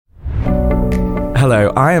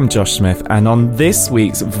Hello, I am Josh Smith, and on this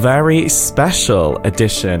week's very special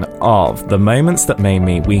edition of The Moments That Made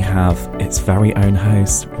Me, we have its very own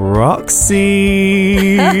host,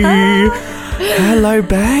 Roxie. Hello,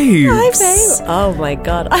 babes. Hi, babe. Oh my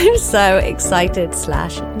God, I'm so excited /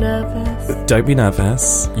 nervous. Don't be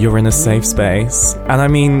nervous. You're in a safe space. And I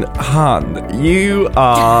mean, hun, you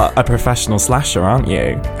are a professional slasher, aren't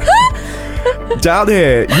you? Down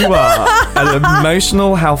here, you are an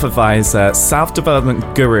emotional health advisor,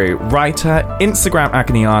 self-development guru, writer, Instagram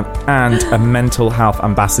agony aunt, and a mental health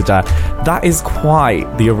ambassador. That is quite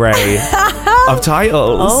the array of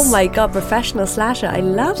titles. Oh my God, professional slasher. I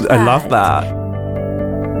love that. I love that.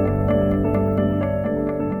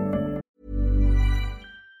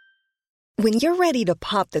 When you're ready to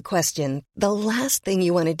pop the question, the last thing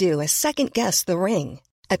you want to do is second-guess the ring.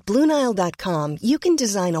 At BlueNile.com, you can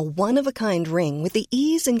design a one-of-a-kind ring with the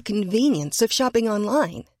ease and convenience of shopping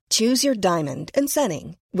online. Choose your diamond and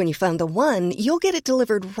setting. When you find the one, you'll get it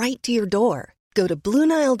delivered right to your door. Go to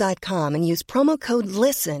BlueNile.com and use promo code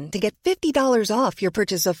LISTEN to get $50 off your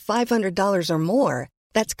purchase of $500 or more.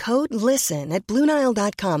 That's code LISTEN at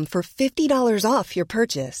BlueNile.com for $50 off your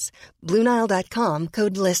purchase. BlueNile.com,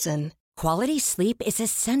 code LISTEN. Quality sleep is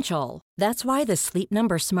essential. That's why the Sleep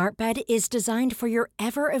Number Smart Bed is designed for your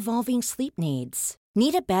ever-evolving sleep needs.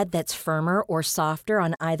 Need a bed that's firmer or softer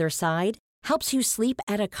on either side? Helps you sleep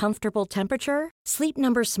at a comfortable temperature? Sleep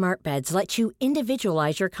Number Smart Beds let you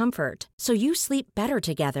individualize your comfort, so you sleep better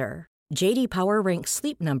together. J.D. Power ranks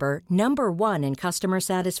Sleep Number #1 in customer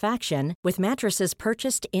satisfaction with mattresses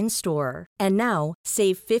purchased in-store. And now,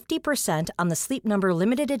 save 50% on the Sleep Number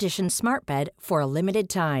Limited Edition Smart Bed for a limited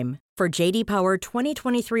time. For J.D. Power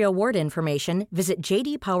 2023 award information, visit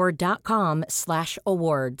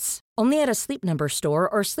jdpower.com/awards. Only at a Sleep Number store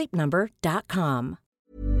or sleepnumber.com.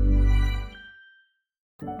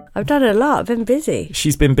 I've done a lot. I've been busy.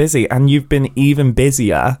 She's been busy, and you've been even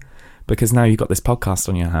busier because now you've got this podcast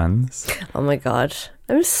on your hands. Oh my God.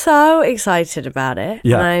 I'm so excited about it.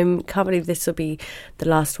 Yeah. And I can't believe this will be the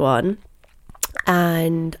last one.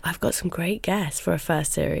 And I've got some great guests for a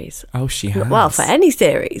first series. Oh, she has. Well, for any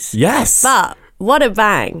series. Yes. But what a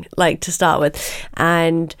bang, to start with.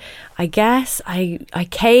 And I guess I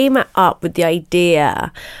came up with the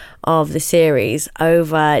idea of the series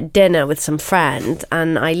over dinner with some friends.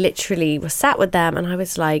 And I literally was sat with them and I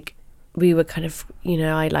was like, we were kind of,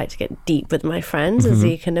 I like to get deep with my friends, as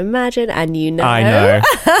you can imagine, and I know.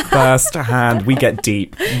 Firsthand, we get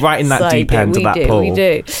deep, right in that So deep end of that pool. We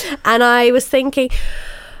do. And I was thinking,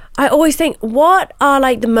 I always think, what are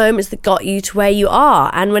the moments that got you to where you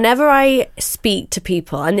are? And whenever I speak to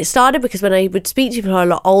people, and it started because when I would speak to people who are a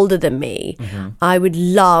lot older than me, I would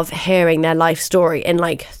love hearing their life story in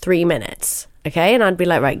 3 minutes. Okay, and I'd be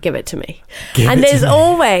like, right, give it to me. And there's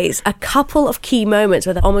always a couple of key moments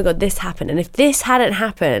where, oh my God, this happened. And if this hadn't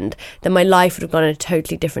happened, then my life would have gone in a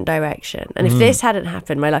totally different direction. And if this hadn't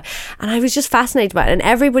happened, my life... And I was just fascinated by it. And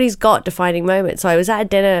everybody's got defining moments. So I was at a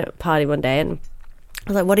dinner party one day and I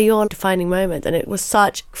was like, what are your defining moments? And it was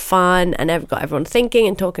such fun and it got everyone thinking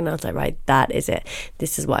and talking. And I was like, right, that is it.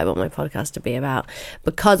 This is what I want my podcast to be about,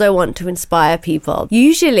 because I want to inspire people.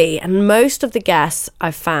 Usually, and most of the guests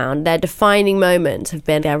I've found, their defining moments have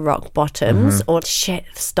been their rock bottoms or shit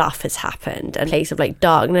stuff has happened. A place of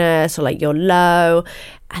darkness or you're low.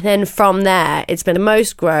 And then from there, it's been the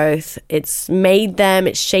most growth. It's made them,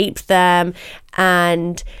 it's shaped them.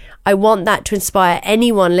 And I want that to inspire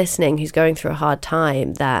anyone listening who's going through a hard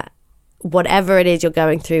time, that whatever it is you're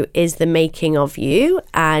going through is the making of you,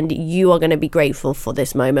 and you are going to be grateful for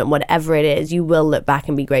this moment. Whatever it is, you will look back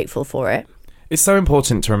and be grateful for it. It's so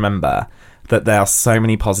important to remember that there are so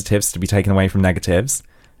many positives to be taken away from negatives,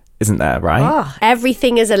 isn't there, right? Oh,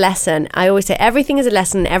 everything is a lesson. I always say everything is a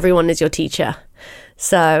lesson, everyone is your teacher.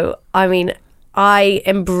 So, I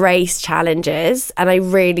embrace challenges, and I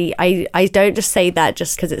don't just say that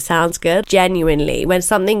just because it sounds good. Genuinely, when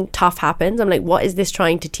something tough happens, I'm like, what is this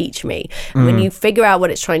trying to teach me? And when you figure out what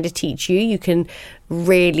it's trying to teach you,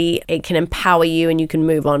 it can empower you and you can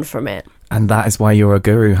move on from it. And that is why you're a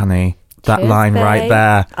guru, honey. That Cheers, line babe. right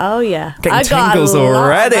there. Oh, yeah. Getting tingles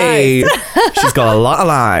already. She's got a lot of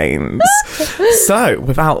lines. So,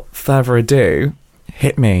 without further ado,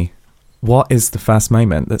 hit me. What is the first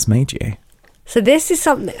moment that's made you? So this is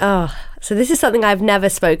something I've never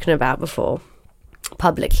spoken about before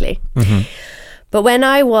publicly. But when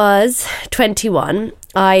I was 21,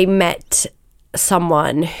 I met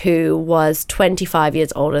someone who was 25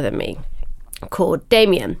 years older than me, called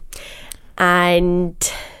Damien. And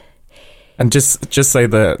just so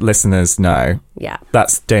the listeners know,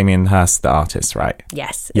 that's Damien Hirst, the artist, right?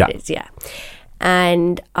 Yes, it is, yeah.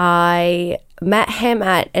 And I met him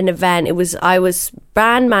at an event. I was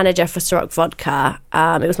brand manager for Ciroc Vodka.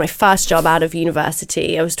 It was my first job out of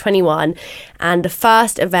university. I was 21, and the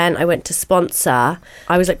first event I went to sponsor,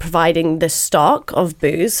 I was like providing the stock of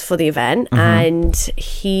booze for the event, and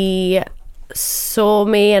he saw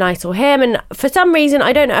me and I saw him, and for some reason,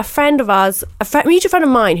 I don't know, a friend of ours, mutual friend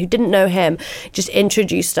of mine who didn't know him, just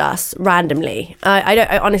introduced us randomly.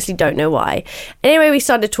 I honestly don't know why. Anyway, we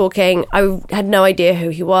started talking. I had no idea who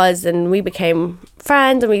he was, and we became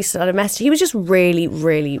friends, and we started messaging. He was just really,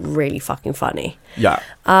 really, really fucking funny. Yeah.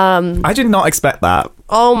 I did not expect that.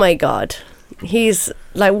 Oh my God. He's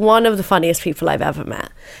like one of the funniest people I've ever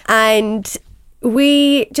met. And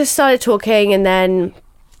we just started talking, and then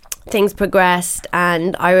things progressed,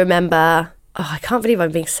 and I remember, I can't believe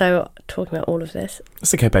I'm being talking about all of this.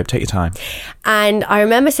 It's okay, babe, take your time. And I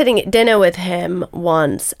remember sitting at dinner with him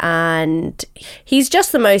once, and he's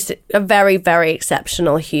just a very, very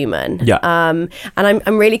exceptional human. Yeah. And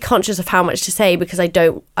I'm really conscious of how much to say, because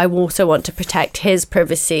I also want to protect his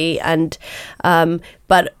privacy, and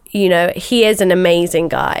but you know, he is an amazing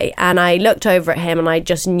guy. And I looked over at him and I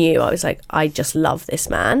just knew, I was like, I just love this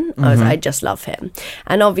man. I just love him.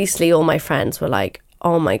 And obviously all my friends were like,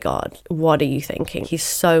 oh my God, what are you thinking? He's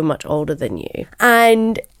so much older than you.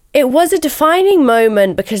 And it was a defining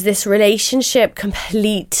moment, because this relationship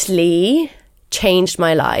completely changed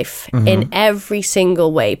my life in every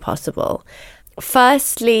single way possible.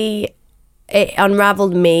 Firstly, it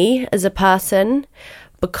unraveled me as a person,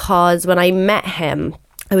 because when I met him,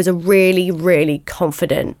 I was a really, really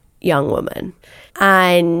confident young woman.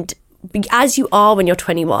 And as you are when you're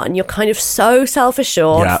 21, you're kind of so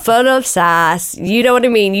self-assured, full of sass. You know what I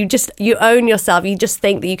mean? You own yourself. You just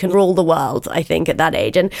think that you can rule the world, I think, at that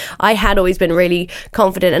age. And I had always been really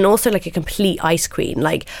confident, and also like a complete ice queen.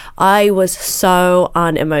 Like, I was so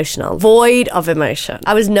unemotional, void of emotion.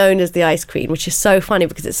 I was known as the ice queen, which is so funny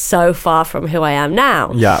because it's so far from who I am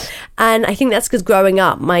now. Yeah. And I think that's because growing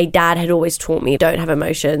up, my dad had always taught me, don't have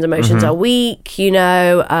emotions. Emotions are weak, you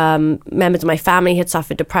know. Members of my family had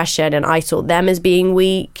suffered depression, and I saw them as being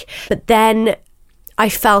weak. But then I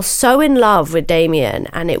fell so in love with Damien,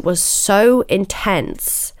 and it was so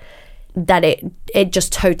intense that it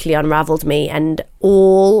just totally unraveled me, and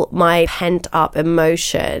all my pent up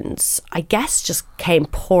emotions, I guess, just came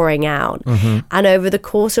pouring out. And over the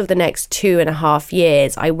course of the next 2.5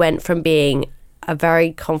 years, I went from being a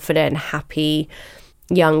very confident, happy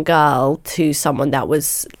young girl to someone that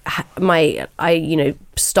was I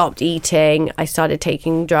stopped eating. I started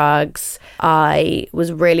taking drugs. I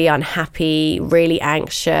was really unhappy, really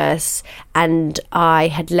anxious, and I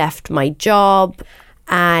had left my job,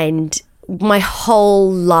 and my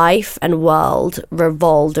whole life and world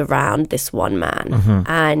revolved around this one man.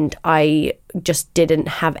 And I just didn't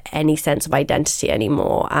have any sense of identity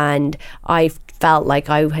anymore, and I felt like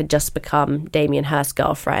I had just become Damien Hirst's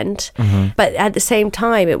girlfriend. But at the same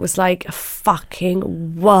time, it was like a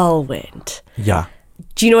fucking whirlwind. Yeah.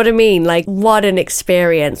 Do you know what I mean? Like, what an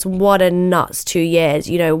experience. What a nuts 2 years.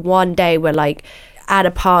 You know, one day we're like at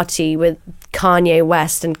a party with Kanye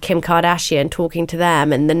West and Kim Kardashian, talking to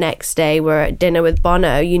them, and the next day we're at dinner with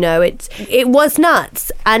Bono. You know, it was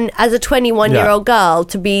nuts. And as a 21-year-old girl,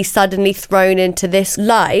 to be suddenly thrown into this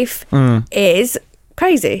life is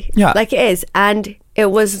crazy. Yeah. Like, it is. And it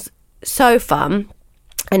was so fun,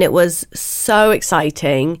 and it was so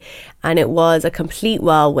exciting, and it was a complete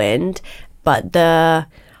whirlwind. But the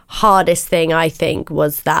hardest thing, I think,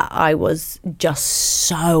 was that I was just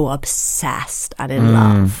so obsessed and in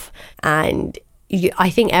love. And I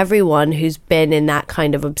think everyone who's been in that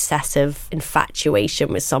kind of obsessive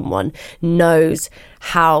infatuation with someone knows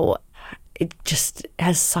how it just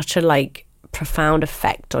has such a profound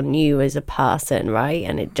effect on you as a person, right?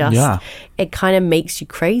 And it just it kind of makes you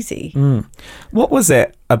crazy. What was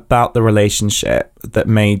it about the relationship that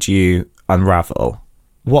made you unravel?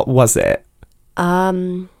 What was it?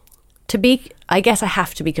 I guess I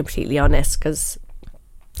have to be completely honest, because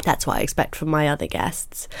that's what I expect from my other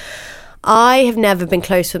guests. I have never been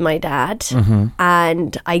close with my dad.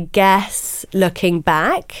 And I guess looking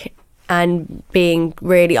back and being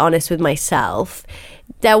really honest with myself,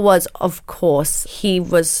 there was, of course, he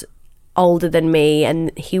was older than me,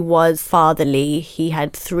 and he was fatherly. He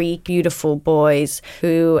had 3 beautiful boys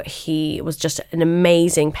who he was just an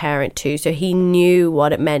amazing parent to. So he knew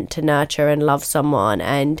what it meant to nurture and love someone.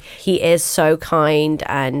 And he is so kind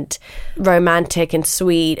and romantic and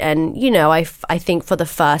sweet. And, you know, I think for the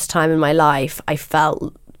first time in my life, I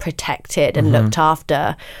felt protected and looked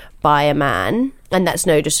after by a man. And that's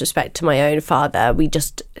no disrespect to my own father. We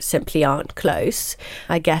just simply aren't close.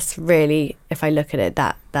 I guess really, if I look at it,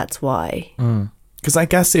 that's why. Because I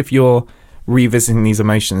guess if you're revisiting these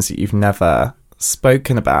emotions that you've never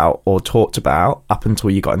spoken about or talked about up until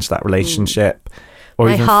you got into that relationship, or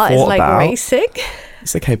My even heart is thought like about. racing.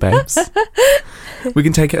 It's okay, babes. We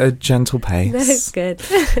can take it at a gentle pace. That's good.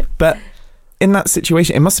 But in that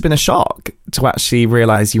situation, it must have been a shock to actually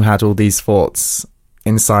realise you had all these thoughts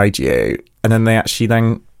inside you, and then they actually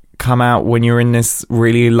then come out when you're in this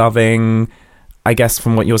really loving, I guess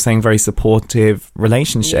from what you're saying, very supportive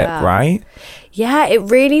relationship, right? Yeah, it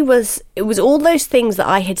really was. It was all those things that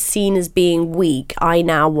I had seen as being weak, I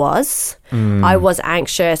now was. I was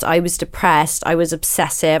anxious, I was depressed, I was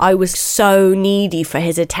obsessive, I was so needy for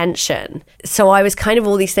his attention. So I was kind of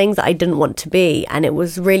all these things that I didn't want to be, and it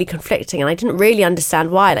was really conflicting, and I didn't really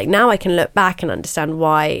understand why. Like now I can look back and understand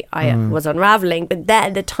why I was unraveling, but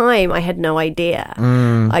at the time I had no idea.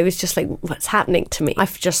 I was just like, what's happening to me? I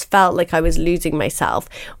just felt like I was losing myself,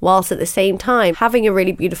 whilst at the same time having a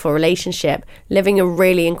really beautiful relationship, living a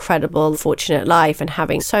really incredible, fortunate life, and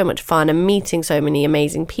having so much fun and meeting so many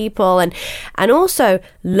amazing people, and also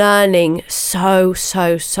learning so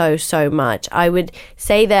much. I would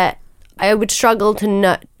say that I would struggle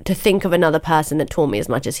to think of another person that taught me as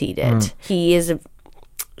much as he did. He is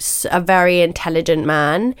a very intelligent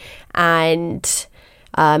man, and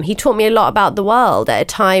he taught me a lot about the world at a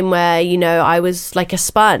time where, you know, I was like a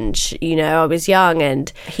sponge, you know, I was young,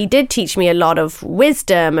 and he did teach me a lot of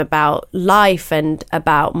wisdom about life and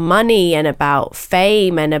about money and about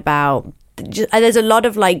fame and about, there's a lot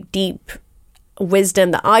of like deep wisdom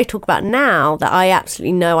that I talk about now that I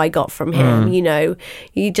absolutely know I got from him. You know,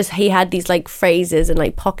 he had these like phrases and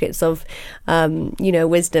like pockets of you know,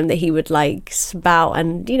 wisdom that he would like spout,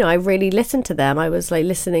 and you know, I really listened to them. I was like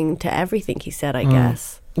listening to everything he said, I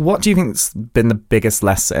guess. What do you think's been the biggest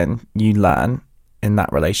lesson you learn in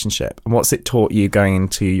that relationship, and what's it taught you going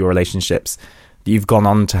into your relationships that you've gone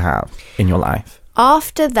on to have in your life?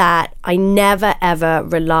 After that, I never ever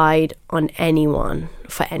relied on anyone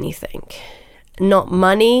for anything. Not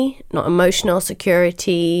money, not emotional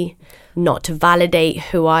security, not to validate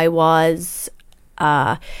who I was.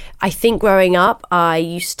 I think growing up, I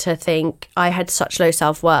used to think I had such low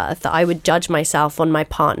self-worth that I would judge myself on my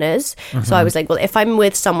partners. So I was like, well, if I'm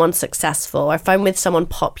with someone successful, or if I'm with someone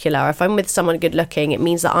popular, or if I'm with someone good looking, it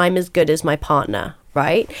means that I'm as good as my partner,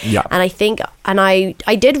 right? Yeah. And I think, and I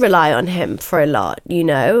did rely on him for a lot, you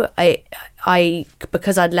know. I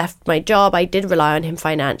because I'd left my job, I did rely on him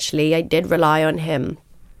financially. I did rely on him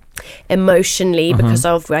emotionally because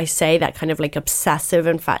of, I say, that kind of like obsessive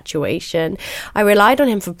infatuation. I relied on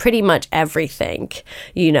him for pretty much everything,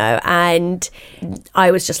 you know, and I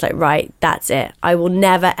was just like, right, that's it. I will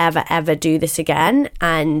never, ever, ever do this again,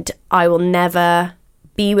 and I will never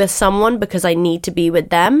be with someone because I need to be with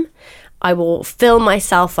them. I will fill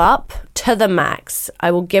myself up to the max.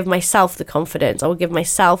 I will give myself the confidence. I will give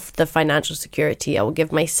myself the financial security. I will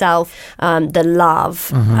give myself the love,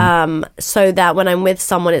 so that when I'm with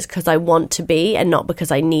someone, it's because I want to be and not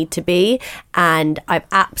because I need to be. And I've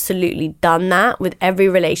absolutely done that with every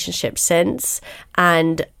relationship since.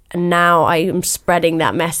 And now I am spreading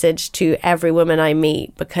that message to every woman I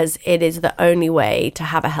meet, because it is the only way to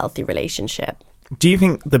have a healthy relationship. Do you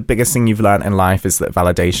think the biggest thing you've learned in life is that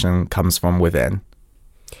validation comes from within?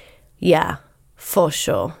 Yeah, for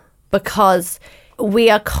sure. Because we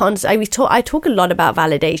are I talk a lot about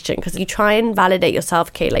validation, because you try and validate yourself,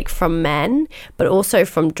 okay, like from men, but also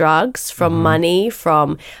from drugs, from money,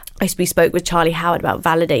 from... We spoke with Charlie Howard about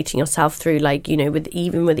validating yourself through, like, you know, with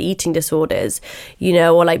eating disorders, you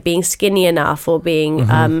know, or like being skinny enough, or being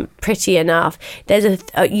pretty enough. There's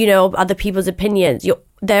you know, other people's opinions.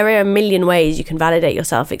 There are a million ways you can validate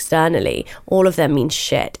yourself externally. All of them mean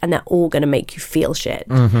shit, and they're all going to make you feel shit.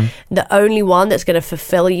 The only one that's going to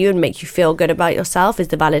fulfill you and make you feel good about yourself is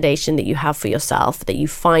the validation that you have for yourself, that you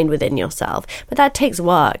find within yourself. But that takes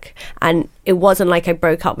work. And it wasn't like I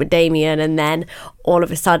broke up with Damien and then all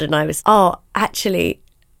of a sudden I was, actually,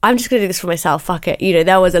 I'm just going to do this for myself, fuck it. You know,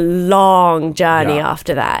 there was a long journey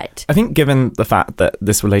after that. I think given the fact that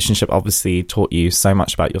this relationship obviously taught you so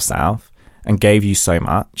much about yourself and gave you so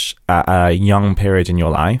much at a young period in your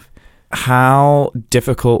life, how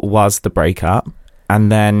difficult was the breakup?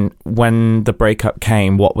 And then when the breakup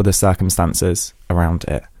came, what were the circumstances around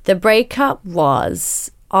it? The breakup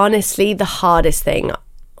was honestly the hardest thing,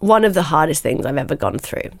 one of the hardest things I've ever gone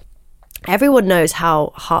through. Everyone knows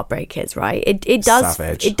how heartbreak is, right? It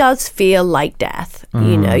does feel like death.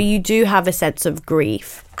 You know, you do have a sense of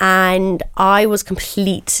grief. And I was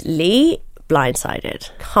completely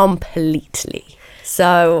blindsided. Completely.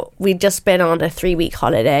 So we'd just been on a 3-week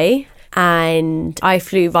holiday. And I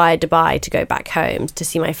flew via Dubai to go back home to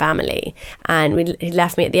see my family. And he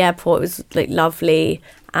left me at the airport. It was like lovely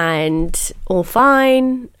and all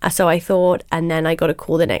fine. So I thought, and then I got a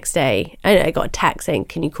call the next day. And I got a text saying,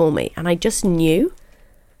 can you call me? And I just knew.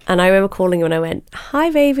 And I remember calling him and I went, hi,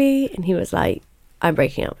 baby. And he was like, I'm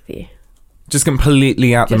breaking up with you. Just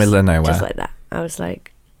completely out the middle of nowhere. Just like that. I was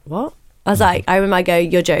like, what? I was like, I remember I go,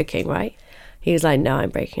 you're joking, right? He was like, no, I'm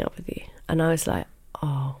breaking up with you. And I was like,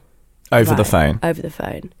 oh. Over the phone. Over the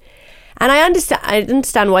phone. And I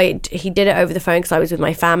understand why he did it over the phone, because I was with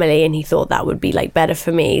my family and he thought that would be like better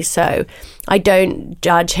for me. So I don't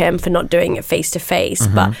judge him for not doing it face to face,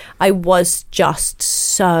 but I was just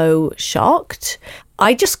so shocked.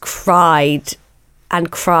 I just cried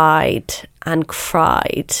and cried and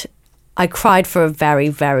cried. I cried for a very,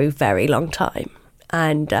 very, very long time.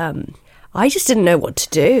 And I just didn't know what to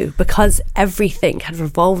do because everything had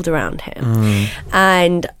revolved around him.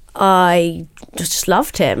 And I just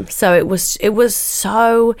loved him. So it was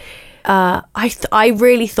so... I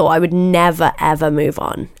really thought I would never, ever move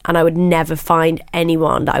on. And I would never find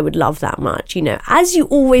anyone that I would love that much. You know, as you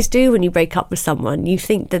always do when you break up with someone, you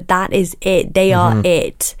think that is it. They are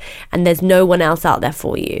it. And there's no one else out there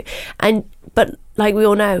for you. But like we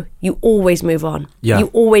all know, you always move on. Yeah. You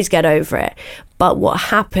always get over it. But what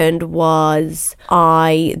happened was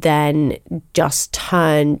I then just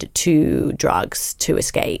turned to drugs to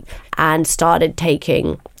escape and started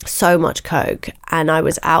taking so much coke. And I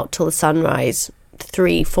was out till the sunrise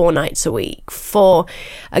 3-4 nights a week. For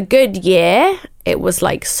a good year, it was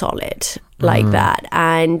like solid like that.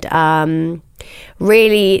 And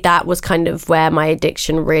really, that was kind of where my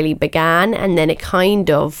addiction really began. And then it kind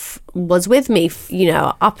of was with me, you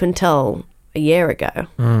know, up until a year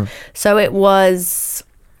ago. So it was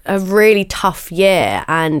a really tough year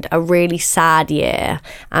and a really sad year.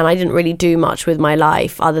 And I didn't really do much with my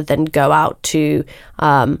life other than go out to,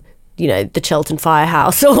 you know, the Chiltern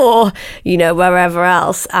Firehouse or, you know, wherever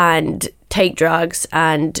else and take drugs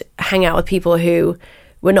and hang out with people who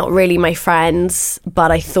were not really my friends,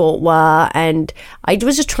 but I thought were. And I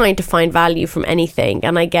was just trying to find value from anything.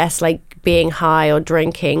 And I guess like being high or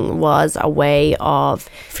drinking was a way of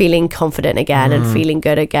feeling confident again and feeling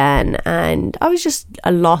good again. And I was just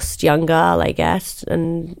a lost young girl, I guess.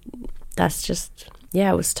 And that's just,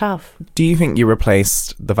 yeah, it was tough. Do you think you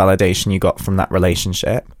replaced the validation you got from that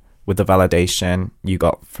relationship with the validation you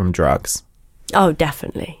got from drugs? Oh,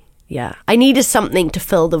 definitely. Yeah. I needed something to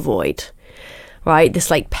fill the void, right?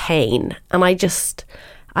 This like pain. And I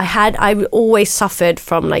always suffered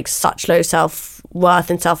from like such low self-worth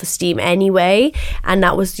and self-esteem anyway. And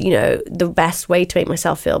that was, you know, the best way to make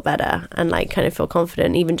myself feel better and like kind of feel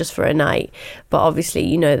confident, even just for a night. But obviously,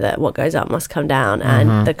 you know that what goes up must come down,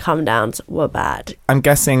 and the come downs were bad. I'm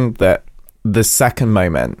guessing that the second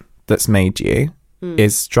moment that's made you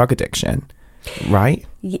is drug addiction, right?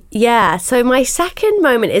 Yeah. So my second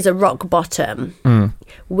moment is a rock bottom,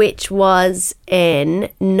 which was in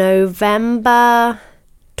November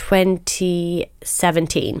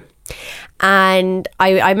 2017. And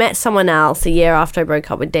I met someone else a year after I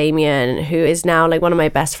broke up with Damien, who is now like one of my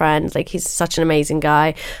best friends. Like, he's such an amazing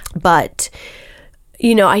guy. But,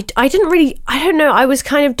 you know, I don't know, I was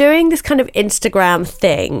kind of doing this kind of Instagram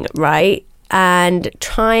thing, right? And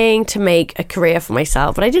trying to make a career for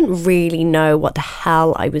myself. But I didn't really know what the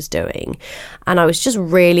hell I was doing. And I was just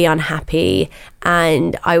really unhappy.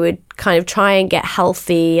 And I would kind of try and get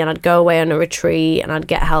healthy, and I'd go away on a retreat and I'd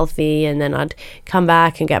get healthy, and then I'd come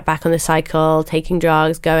back and get back on the cycle, taking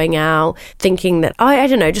drugs, going out, thinking that, I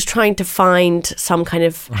don't know, just trying to find some kind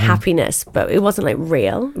of happiness, but it wasn't like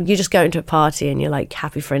real. You just go into a party and you're like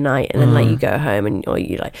happy for a night, and then like you go home or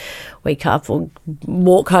you like wake up or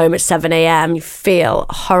walk home at 7 a.m. you feel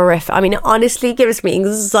horrific. I mean, it honestly gives me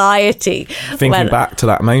anxiety thinking back to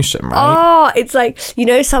that emotion, right? Oh, it's like, you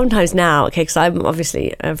know, sometimes now, okay, because I'm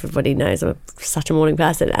obviously, everybody knows I'm such a morning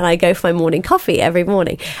person, and I go for my morning coffee every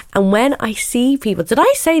morning. And when I see people, did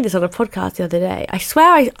I say this on a podcast the other day? I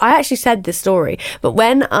swear I actually said this story, but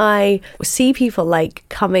when I see people like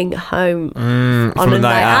coming home on a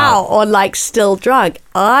night out or like still drunk,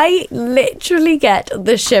 I literally get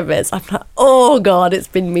the shivers. I'm like, oh God, it's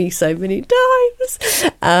been me so many times.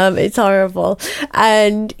 It's horrible.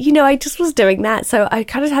 And, you know, I just was doing that. So I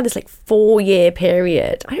kind of had this like 4-year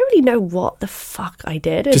period. I don't really know what the fuck I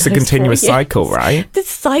did. Just a continuous cycle, right? This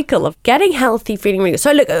cycle of getting healthy, feeling really good.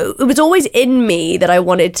 So look, it was always in me that I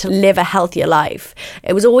wanted to live a healthier life.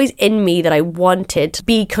 It was always in me that I wanted to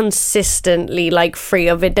be consistently like free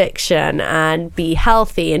of addiction and be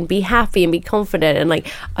healthy and be happy and be confident. And like,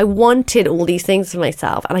 I wanted all these things for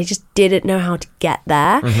myself and I just didn't know how to get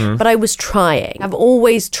there. But I was trying. I've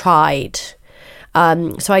always tried.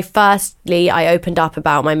 So I opened up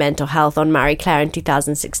about my mental health on Marie Claire in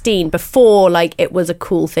 2016 before like it was a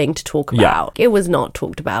cool thing to talk about. It was not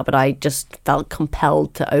talked about, but I just felt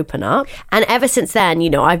compelled to open up. And ever since then, you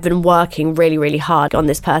know, I've been working really, really hard on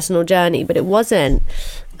this personal journey, but it wasn't,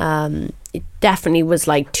 it definitely was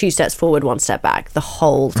like 2 steps forward, 1 step back the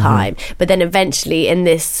whole time. But then eventually in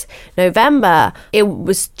this November, it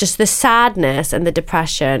was just the sadness and the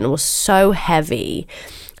depression was so heavy.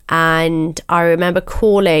 And I remember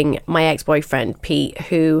calling my ex-boyfriend, Pete,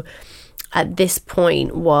 who at this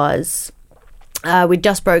point was, we'd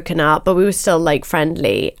just broken up, but we were still like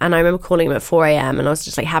friendly. And I remember calling him at 4 a.m. and I was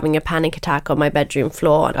just like having a panic attack on my bedroom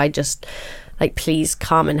floor. And I just like, please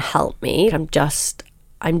come and help me.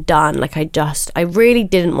 I'm done. Like I really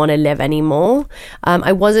didn't want to live anymore.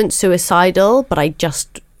 I wasn't suicidal, but I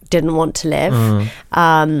just didn't want to live.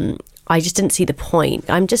 I just didn't see the point.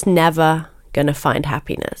 I'm just never gonna find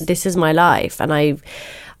happiness. This is my life. And I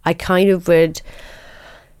kind of would,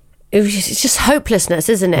 it's just hopelessness,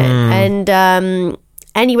 isn't it? And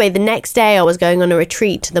anyway, the next day I was going on a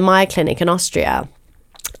retreat to the Maya Clinic in Austria.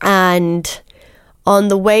 And on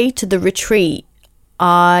the way to the retreat,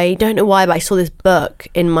 I don't know why, but I saw this book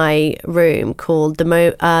in my room called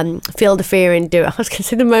Feel the Fear and Do It. I was going to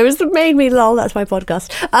say The Moments That Made Me, lol, that's my podcast.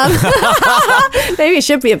 Maybe it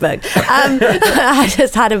should be a book. I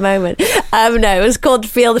just had a moment. No, it was called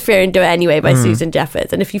Feel the Fear and Do It Anyway by Susan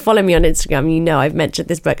Jeffers. And if you follow me on Instagram, you know I've mentioned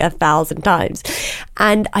this book 1,000 times.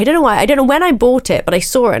 And I don't know why, I don't know when I bought it, but I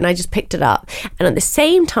saw it and I just picked it up. And at the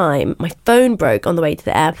same time, my phone broke on the way to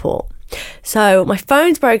the airport. So my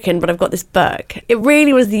phone's broken, but I've got this book. It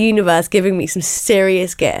really was the universe giving me some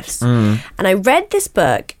serious gifts. And I read this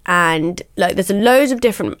book and like there's loads of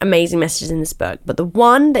different amazing messages in this book. But the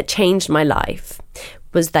one that changed my life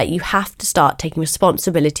was that you have to start taking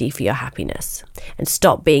responsibility for your happiness and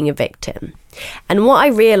stop being a victim. And what I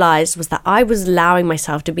realized was that I was allowing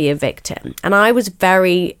myself to be a victim. And I was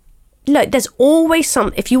look, there's always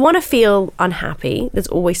if you want to feel unhappy, there's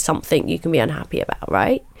always something you can be unhappy about,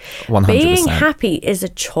 right? 100%. Being happy is a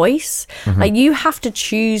choice. Like you have to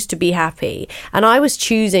choose to be happy. And I was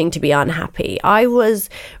choosing to be unhappy. I was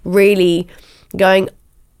really going,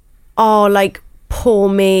 oh, like, poor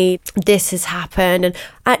me, this has happened. And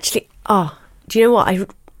actually, do you know what?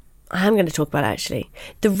 I am going to talk about it, actually.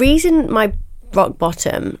 The reason my rock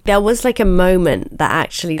bottom, there was like a moment that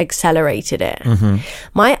actually accelerated it.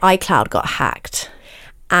 My iCloud got hacked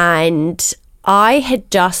and I had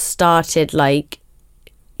just started like,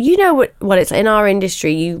 you know what it's in our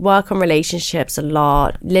industry, you work on relationships a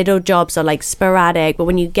lot, little jobs are like sporadic, but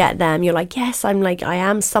when you get them you're like, yes, I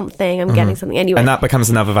am something, I'm getting something anyway. And that becomes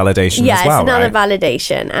another validation as well, it's another right?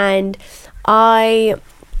 validation. And I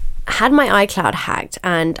had my iCloud hacked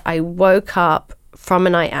and I woke up from a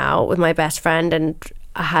night out with my best friend and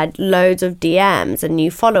I had loads of DMs and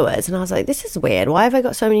new followers and I was like, this is weird, why have I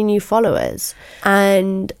got so many new followers?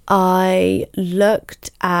 And I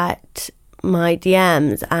looked at my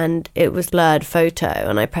DMs and it was blurred photo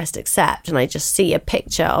and I pressed accept and I just see a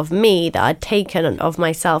picture of me that I'd taken of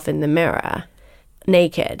myself in the mirror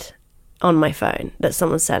naked on my phone that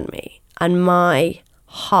someone sent me, and my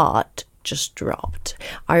heart just dropped.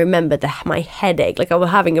 I remember my headache, like I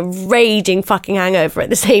was having a raging fucking hangover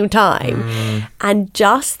at the same time. And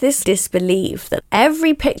just this disbelief that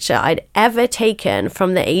every picture I'd ever taken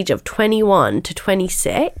from the age of 21 to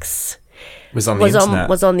 26 was on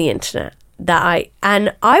the internet. I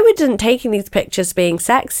wasn't taking these pictures being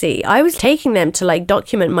sexy. I was taking them to like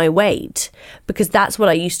document my weight because that's what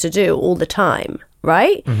I used to do all the time.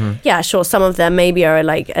 Right? Yeah, sure, some of them maybe are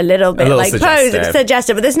like a little bit like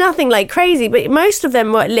suggestive, but there's nothing like crazy. But most of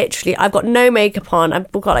them were literally, I've got no makeup on,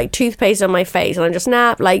 I've got like toothpaste on my face and I'm just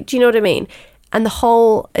like, do you know what I mean? And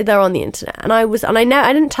they're on the internet. And I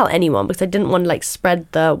didn't tell anyone because I didn't want to like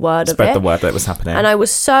spread the word the word that it was happening. And I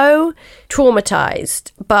was so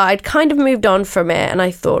traumatized, but I'd kind of moved on from it and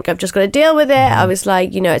I thought, I've just got to deal with it. I was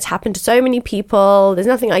like, you know, it's happened to so many people, there's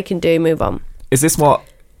nothing I can do, move on. Is this what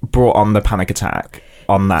brought on the panic attack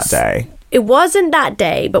on that day? It wasn't that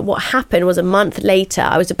day, but what happened was a month later,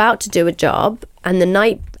 I was about to do a job and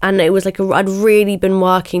it was like I'd really been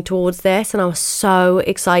working towards this and I was so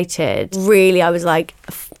excited. Really, I was like,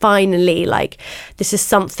 finally, like this is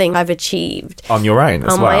something I've achieved. On your own as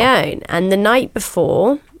well? On my own. And the night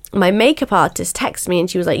before, my makeup artist texted me and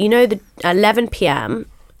she was like, at 11 p.m.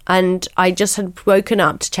 and I just had woken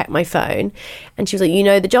up to check my phone and she was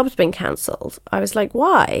like, the job's been cancelled. I was like,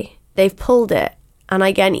 why? They've pulled it. And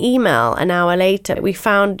I get an email an hour later. We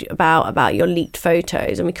found about your leaked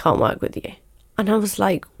photos and we can't work with you. And I was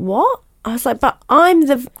like, what? I was like, but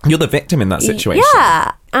you're the victim in that situation.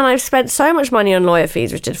 Yeah. And I've spent so much money on lawyer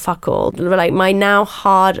fees, which did fuck all. Like my now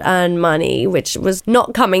hard-earned money, which was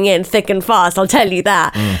not coming in thick and fast, I'll tell you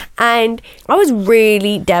that. And I was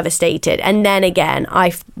really devastated. And then again,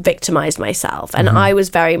 I victimized myself. And I was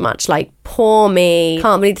very much like, poor me,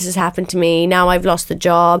 can't believe this has happened to me. Now I've lost the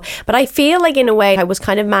job. But I feel like in a way I was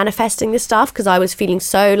kind of manifesting this stuff because I was feeling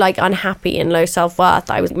so like unhappy and low self-worth.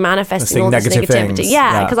 I was manifesting all this negativity. Things.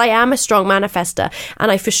 Yeah, because I am a strong manifester.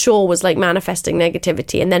 And I for sure was like manifesting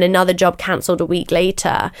negativity. And then another job cancelled a week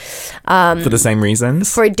later. For the same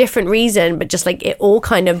reasons? For a different reason, but just like it all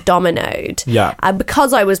kind of dominoed. Yeah.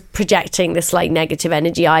 Because I was projecting this like negative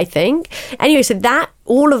energy, I think. Anyway, so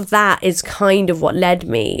all of that is kind of what led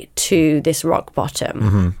me to this rock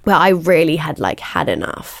bottom where I really had had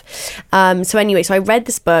enough. So I read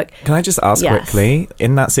this book. Can I just ask quickly,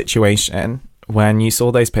 in that situation, when you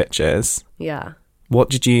saw those pictures,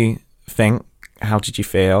 what did you think? How did you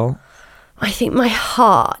feel? I think my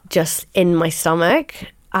heart just in my stomach,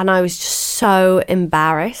 and I was just so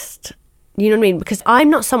embarrassed. You know what I mean? Because I'm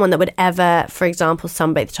not someone that would ever, for example,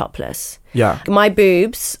 sunbathe topless. Yeah. My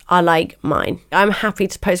boobs are like mine. I'm happy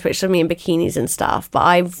to post pictures of me in bikinis and stuff, but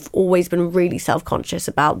I've always been really self-conscious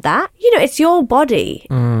about that. It's your body.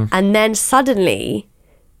 And then suddenly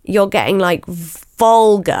you're getting like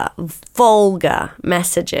vulgar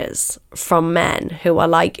messages from men who are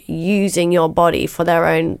like using your body for their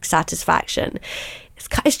own satisfaction.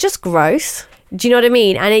 It's just gross. Do you know what I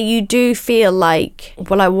mean? And you do feel like,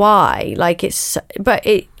 why?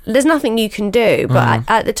 There's nothing you can do. But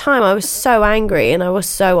at the time, I was so angry and I was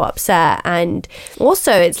so upset. And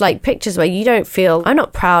also, it's like pictures where you don't feel, I'm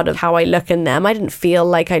not proud of how I look in them. I didn't feel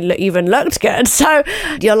like I even looked good. So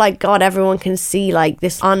you're like, God, everyone can see like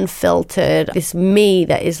this unfiltered, this me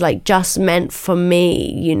that is like just meant for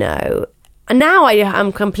me, And now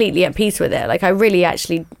I'm completely at peace with it. Like I really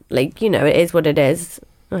actually, it is what it is.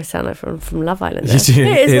 I sound like from Love Island. It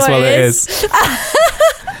is what it is.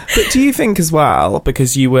 But do you think as well,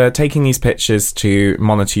 because you were taking these pictures to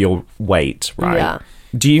monitor your weight, right? Yeah.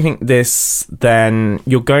 Do you think this, then,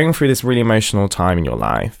 you're going through this really emotional time in your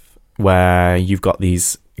life where you've got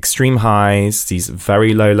these extreme highs, these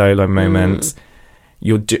very low moments.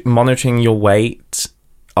 You're monitoring your weight,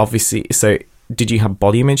 obviously. So did you have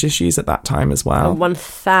body image issues at that time as well?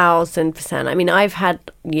 1000%. I mean, I've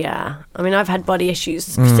had body issues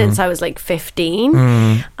since I was like 15,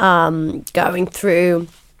 going through,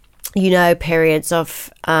 periods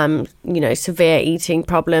of, severe eating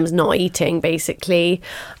problems, not eating, basically.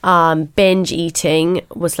 Binge eating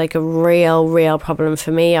was like a real problem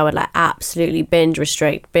for me. I would absolutely binge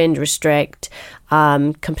restrict,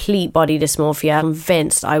 complete body dysmorphia.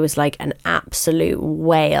 Convinced I was like an absolute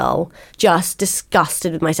whale, just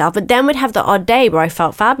disgusted with myself. But then would have the odd day where I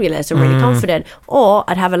felt fabulous and really confident, or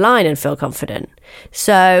I'd have a line and feel confident.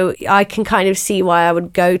 So I can kind of see why I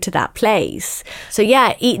would go to that place. So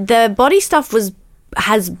the body stuff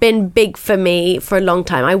has been big for me for a long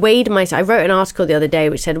time. I weighed myself. I wrote an article the other day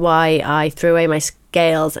which said why I threw away my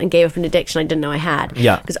scales and gave up an addiction I didn't know I had.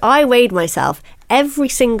 Yeah. Because I weighed myself every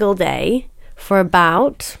single day for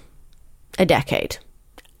about a decade.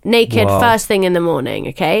 Naked, first thing in the morning,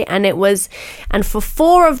 okay? And for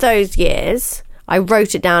 4 of those years, I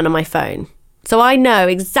wrote it down on my phone. So I know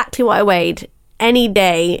exactly what I weighed any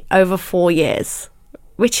day over 4 years,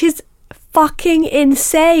 which is fucking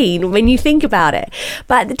insane when you think about it.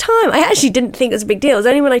 But at the time, I actually didn't think it was a big deal. It was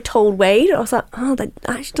only when I told Wade, I was like, oh, that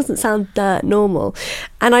actually doesn't sound normal.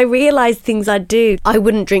 And I realised things I'd do. I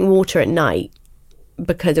wouldn't drink water at night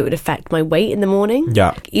because it would affect my weight in the morning.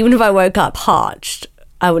 Yeah. Even if I woke up parched,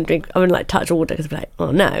 I wouldn't touch water because I'd be like,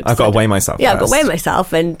 oh no. I've got to weigh myself. Yeah, I've got to weigh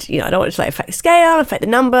myself, and I don't want it to affect the scale, affect the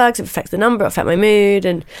number, because if it affects the number, it'll affect my mood,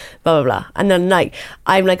 and blah, blah, blah. And then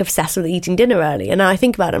I'm obsessed with eating dinner early. And now I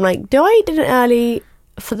think about it, I'm like, do I eat dinner early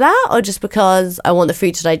for that, or just because I want the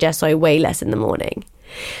food to digest so I weigh less in the morning?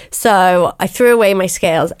 So I threw away my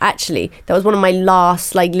scales. Actually, that was one of my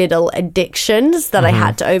last little addictions that I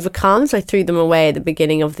had to overcome. So I threw them away at the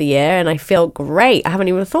beginning of the year, and I feel great. I haven't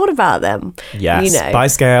even thought about them. Yes. Bye,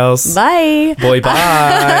 scales. Bye. Boy,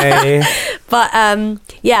 bye.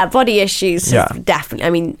 But body issues is definitely,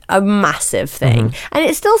 I mean, a massive thing. And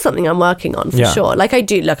it's still something I'm working on for sure. Like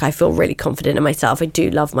I feel really confident in myself. I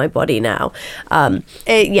do love my body now.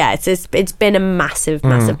 It's been a massive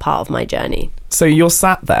part of my journey. So you're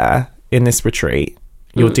sat there in this retreat.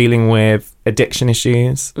 You're dealing with addiction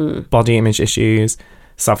issues, body image issues,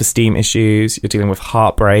 self-esteem issues. You're dealing with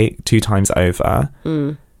heartbreak 2 times over.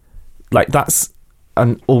 Like that's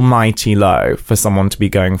an almighty low for someone to be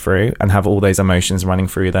going through and have all those emotions running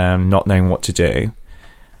through them, not knowing what to do.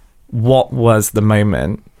 What was the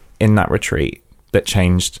moment in that retreat that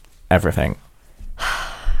changed everything?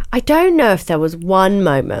 I don't know if there was one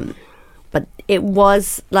moment, but it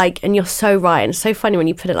was like, and you're so right, and it's so funny when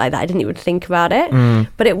you put it like that. I didn't even think about it,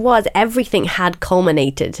 but everything had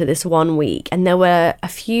culminated to this 1 week, and there were a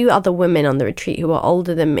few other women on the retreat who were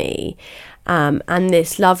older than me, and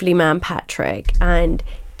this lovely man, Patrick, and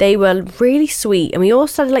they were really sweet, and we all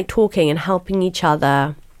started like talking and helping each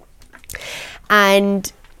other,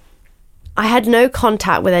 and I had no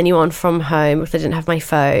contact with anyone from home because I didn't have my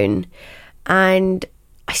phone, and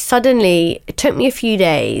it took me a few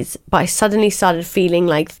days, but I suddenly started feeling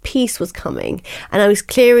like peace was coming, and I was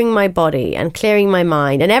clearing my body and clearing my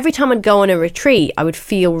mind. And every time I'd go on a retreat, I would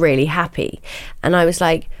feel really happy. And I was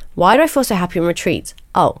like, why do I feel so happy on retreats?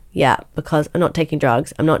 Oh, yeah, because I'm not taking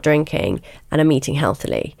drugs, I'm not drinking, and I'm eating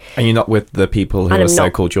healthily. And you're not with the people who are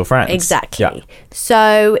so-called your friends. Exactly. Yeah.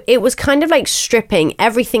 So it was kind of like stripping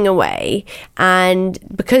everything away. And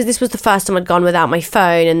because this was the first time I'd gone without my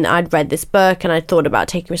phone, and I'd read this book, and I'd thought about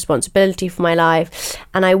taking responsibility for my life,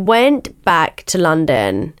 and I went back to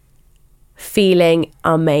London feeling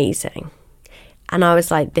amazing. And I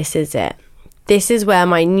was like, this is it. This is where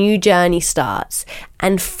my new journey starts.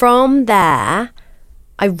 And from there,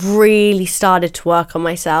 I really started to work on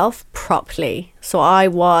myself properly. So I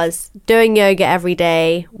was doing yoga every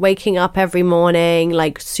day, waking up every morning,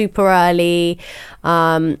 like super early.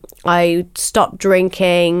 I stopped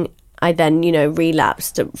drinking. I then,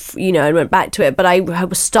 relapsed, and went back to it. But I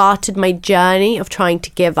started my journey of trying to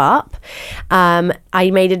give up. I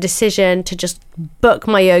made a decision to just book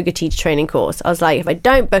my yoga teacher training course. I was like, if I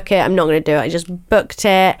don't book it, I'm not going to do it. I just booked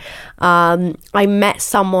it. I met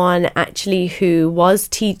someone actually who was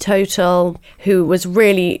teetotal, who was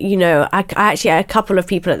really, I actually had a couple of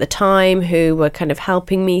people at the time who were kind of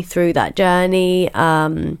helping me through that journey.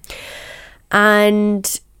 And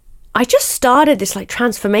I just started this like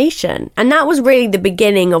transformation, and that was really the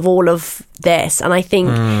beginning of all of this. And I think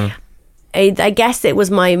I guess it was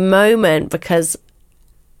my moment, because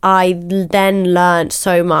I then learned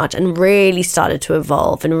so much and really started to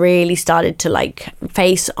evolve and really started to like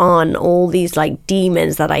face on all these like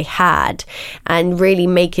demons that I had, and really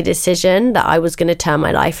make a decision that I was going to turn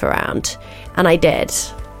my life around. And I did.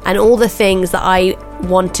 And all the things that I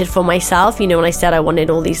wanted for myself, when I said I wanted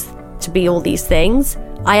all these to be all these things,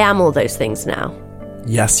 I am all those things now.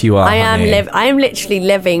 Yes, you are. I am literally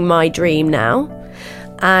living my dream now,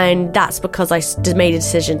 and that's because I made a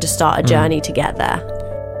decision to start a journey to get there.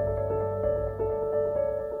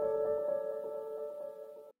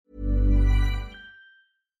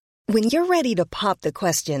 When you're ready to pop the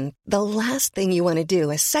question, the last thing you want to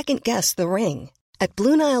do is second-guess the ring. At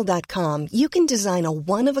BlueNile.com, you can design a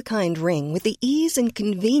one-of-a-kind ring with the ease and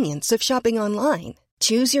convenience of shopping online.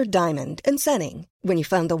 Choose your diamond and setting. When you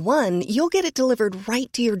find the one, you'll get it delivered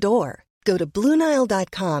right to your door. Go to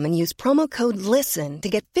BlueNile.com and use promo code LISTEN to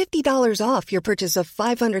get $50 off your purchase of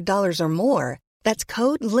 $500 or more. That's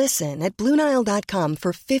code LISTEN at BlueNile.com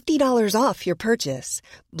for $50 off your purchase.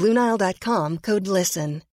 BlueNile.com, code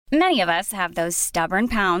LISTEN. Many of us have those stubborn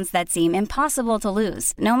pounds that seem impossible to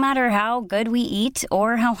lose, no matter how good we eat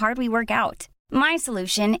or how hard we work out. My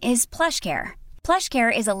solution is PlushCare.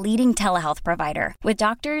 PlushCare is a leading telehealth provider with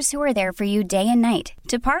doctors who are there for you day and night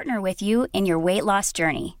to partner with you in your weight loss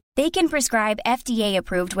journey. They can prescribe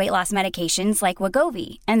FDA-approved weight loss medications like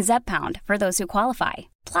Wegovy and Zepbound for those who qualify.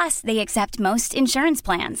 Plus, they accept most insurance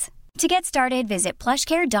plans. To get started, visit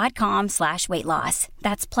plushcare.com/weightloss.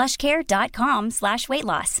 That's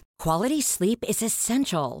plushcare.com/weightloss. Quality sleep is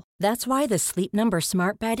essential. That's why the Sleep Number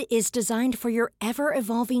Smart Bed is designed for your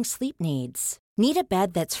ever-evolving sleep needs. Need a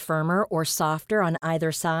bed that's firmer or softer on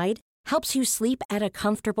either side? Helps you sleep at a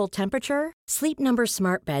comfortable temperature? Sleep Number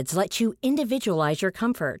Smart Beds let you individualize your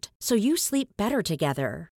comfort, so you sleep better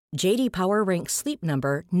together. J.D. Power ranks Sleep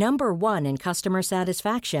Number number 1 in customer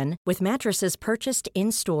satisfaction with mattresses purchased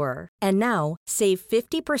in-store. And now, save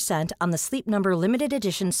 50% on the Sleep Number Limited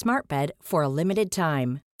Edition Smart Bed for a limited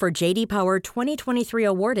time. For J.D. Power 2023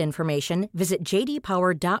 award information, visit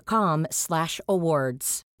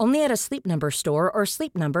jdpower.com/awards. Only at a Sleep Number store or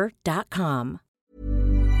sleepnumber.com.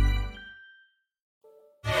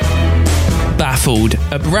 Baffled,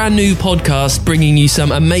 a brand new podcast bringing you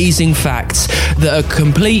some amazing facts that are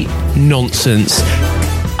complete nonsense.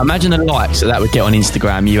 Imagine the likes that would get on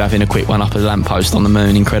Instagram, you having a quick one up a lamppost on the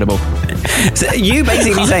moon. Incredible. So you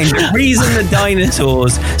basically saying the reason the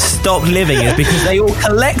dinosaurs stopped living is because they all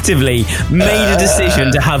collectively made a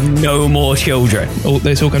decision to have no more children.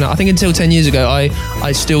 They're talking. I think until 10 years ago,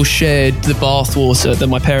 I still shared the bathwater that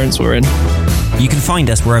my parents were in. You can find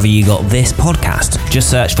us wherever you got this podcast. Just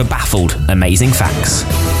search for Baffled Amazing Facts.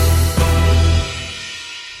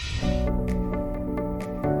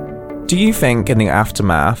 Do you think in the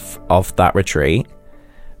aftermath of that retreat,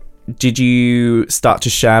 did you start to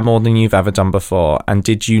share more than you've ever done before? And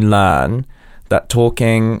did you learn that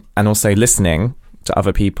talking and also listening to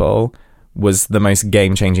other people was the most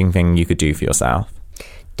game-changing thing you could do for yourself?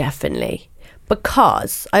 Definitely.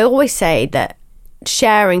 Because I always say that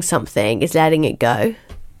sharing something is letting it go.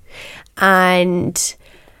 And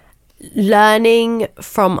learning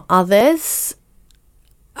from others,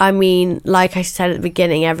 I mean, like I said at the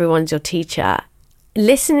beginning, everyone's your teacher.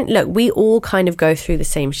 Listen, look, we all kind of go through the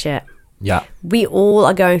same shit. Yeah. We all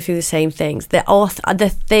are going through the same things.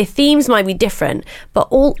 The themes might be different, but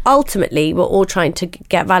ultimately, we're all trying to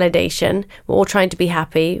get validation. We're all trying to be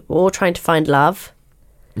happy. We're all trying to find love.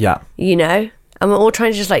 Yeah. You know? And we're all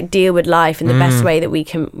trying to just like deal with life in the best way that we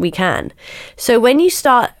can. So when you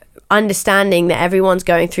start understanding that everyone's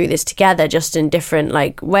going through this together, just in different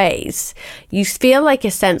like ways, you feel like a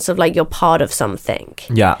sense of like you're part of something.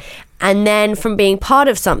 Yeah. And then from being part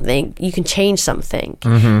of something, you can change something.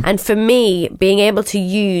 And for me, being able to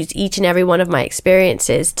use each and every one of my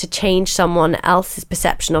experiences to change someone else's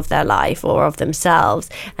perception of their life or of themselves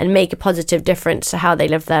and make a positive difference to how they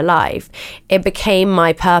live their life, it became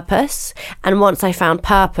my purpose. And once I found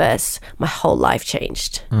purpose, my whole life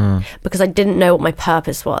changed because I didn't know what my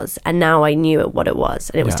purpose was. And now I knew what it was,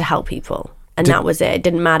 and it was to help people. And that was it. It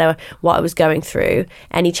didn't matter what I was going through,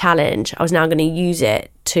 any challenge. I was now going to use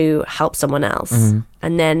it to help someone else.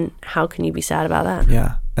 And then how can you be sad about that?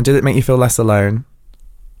 Yeah. And did it make you feel less alone?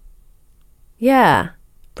 Yeah.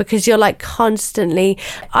 Because you're like constantly...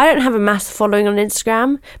 I don't have a massive following on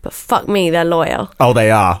Instagram, but fuck me, they're loyal. Oh,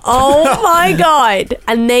 they are. Oh my God.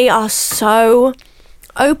 And they are so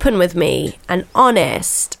open with me and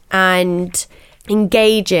honest and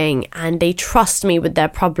engaging, and they trust me with their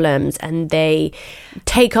problems, and they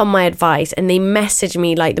take on my advice, and they message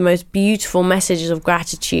me like the most beautiful messages of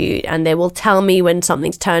gratitude, and they will tell me when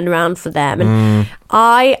something's turned around for them. And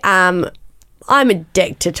I'm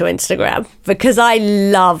addicted to Instagram because I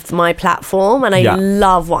love my platform and I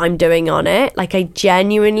love what I'm doing on it. Like, it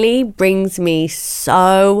genuinely brings me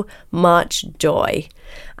so much joy,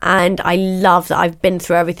 and I love that I've been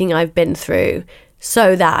through everything I've been through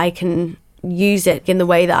so that I can use it in the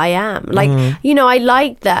way that I am. Like, you know, I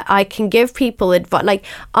like that I can give people advice. Like,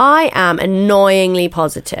 I am annoyingly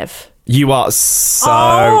positive. You are so...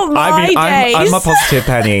 days. I'm a positive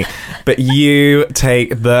Penny, but you take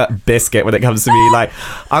the biscuit when it comes to me. Like,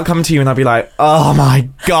 I'll come to you and I'll be like, oh my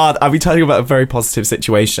God, I'll be telling you about a very positive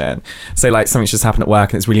situation. So like, something's just happened at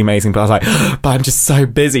work and it's really amazing, but I was like, but I'm just so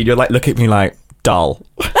busy. You're like, look at me like, dull.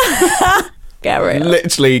 Get real.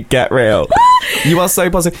 Literally get real. You are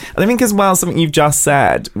so positive. And I think as well, something you've just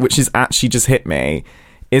said, which has actually just hit me,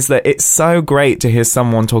 is that it's so great to hear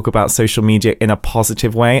someone talk about social media in a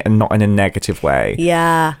positive way and not in a negative way.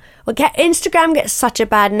 Yeah. Well, Instagram gets such a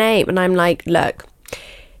bad name, and I'm like, look,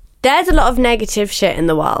 there's a lot of negative shit in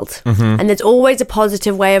the world, and there's always a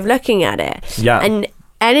positive way of looking at it. Yeah. And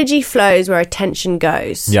energy flows where attention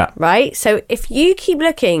goes. Yeah. Right? So if you keep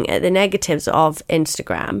looking at the negatives of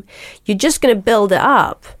Instagram, you're just going to build it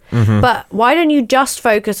up. But why don't you just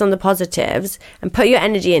focus on the positives and put your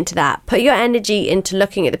energy into that? Put your energy into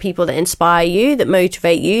looking at the people that inspire you, that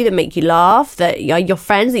motivate you, that make you laugh, that are your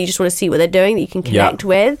friends, that you just want to see what they're doing, that you can connect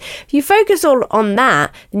with. If you focus all on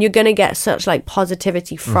that, then you're going to get such like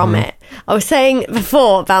positivity from it. I was saying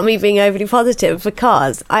before about me being overly positive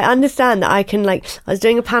because I understand that I can, like, I was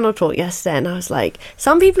doing a panel talk yesterday and I was like,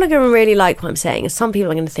 some people are going to really like what I'm saying and some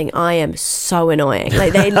people are going to think I am so annoying.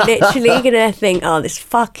 Like, they're literally going to think, oh, this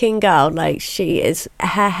fucking girl, like,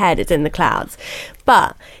 her head is in the clouds.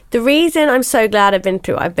 But the reason I'm so glad I've been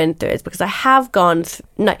through is because I have gone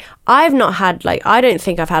I've not had, like, I don't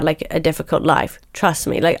think I've had like a difficult life, trust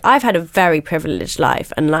me. Like, I've had a very privileged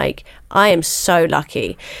life and like I am so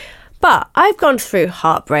lucky. But I've gone through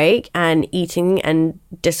heartbreak and eating and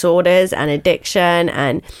disorders and addiction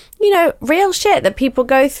and, you know, real shit that people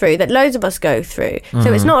go through, that loads of us go through.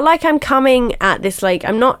 So it's not like I'm coming at this, like,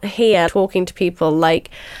 I'm not here talking to people like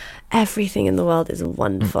everything in the world is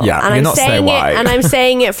wonderful. Yeah, and you're I'm not saying Snow it, White. and I'm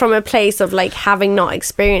saying it from a place of like having not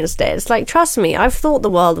experienced it. It's like, trust me, I've thought the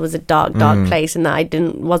world was a dark place and that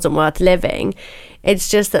wasn't worth living. It's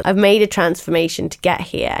just that I've made a transformation to get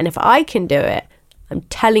here, and if I can do it, I'm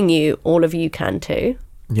telling you, all of you can too.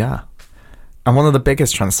 Yeah. And one of the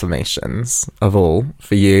biggest transformations of all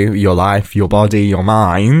for you, your life, your body, your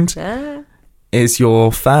mind, is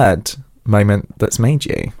your third moment that's made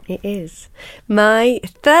you. It is. My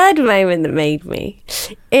third moment that made me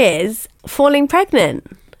is falling pregnant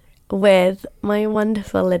with my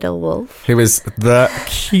wonderful little wolf. Who is the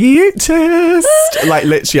cutest. Like,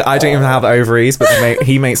 literally, I don't even have ovaries, but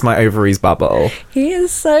he makes my ovaries bubble. He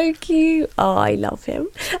is so cute. Oh, I love him.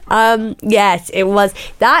 Yes, it was.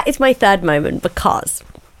 That is my third moment because...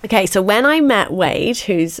 Okay, so when I met Wade,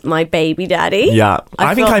 who's my baby daddy... Yeah.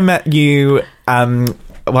 I think I met you...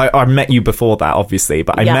 well, I met you before that, obviously,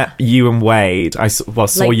 but I met you and Wade. Saw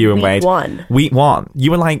like you and week Wade. one. Week one.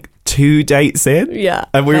 You were like 2 dates in. Yeah.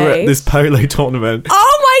 And we were at this polo tournament.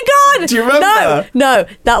 Oh my God! Do you remember? No,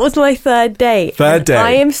 that was my third date. Third date.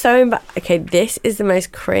 I am so embarrassed. Okay, this is the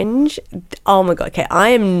most cringe. Oh my God. Okay, I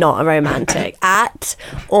am not a romantic at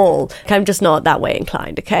all. I'm just not that way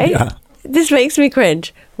inclined, okay? Yeah. This makes me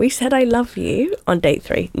cringe. We said I love you on date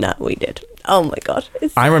 3. No, we did. Oh my God.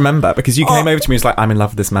 I remember because you came over to me and was like, I'm in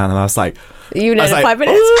love with this man. And I was like... You know, 5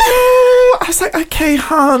 minutes. Ooh. I was like, okay,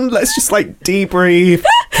 hon, let's just like debrief,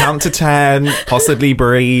 count to 10, possibly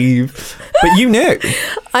breathe. But you knew.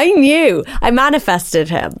 I knew. I manifested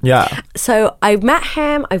him. Yeah. So I met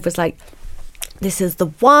him. I was like, this is the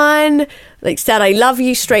one. Like, said I love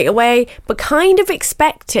you straight away, but kind of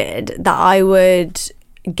expected that I would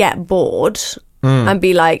get bored and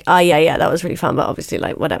be like, oh yeah, that was really fun, but obviously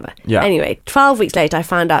like whatever. Yeah. Anyway, 12 weeks later, I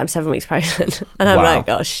found out I'm 7 weeks pregnant, and I'm like,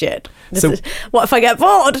 oh shit. What if I get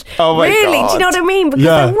bored? Oh my really? God. Do you know what I mean? Because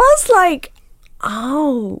I was like,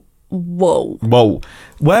 oh, whoa.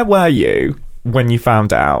 Where were you when you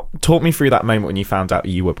found out? Talk me through that moment when you found out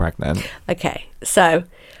you were pregnant. Okay, so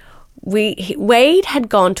Wade had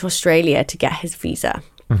gone to Australia to get his visa.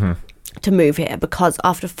 To move here, because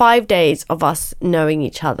after 5 days of us knowing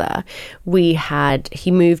each other,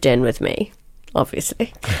 he moved in with me,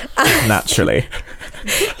 obviously. Naturally.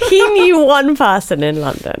 He knew one person in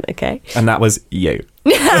London, okay? And that was you.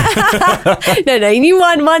 No, he knew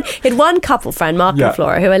one. He had one couple friend, Mark and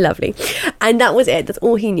Flora, who are lovely. And that was it. That's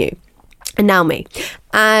all he knew. And now me.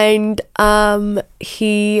 And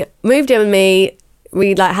he moved in with me.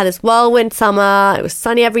 We like had this whirlwind summer. It was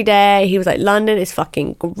sunny every day. He was like, London is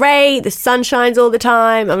fucking great. The sun shines all the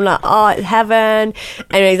time. I'm like, oh, it's heaven.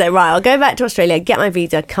 And he's like, right, I'll go back to Australia, get my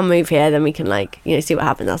visa, come move here. Then we can like, see what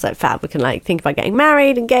happens. I was like, fab. We can like think about getting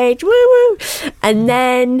married, engaged, woo woo. And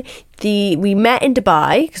then we met in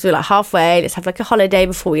Dubai because we were like halfway. Let's have like a holiday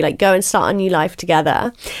before we like go and start a new life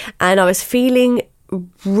together. And I was feeling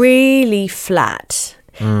really flat.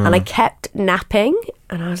 And I kept napping,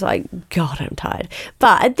 and I was like, God, I'm tired.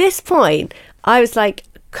 But at this point, I was like,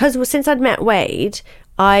 because since I'd met Wade,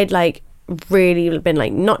 I'd like really been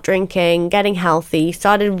like not drinking, getting healthy,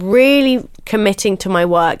 started really committing to my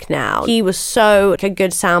work now. He was so like a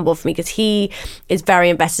good soundboard for me because he is very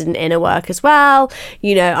invested in inner work as well.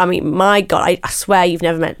 I mean, my God, I swear you've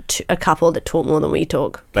never met a couple that talk more than we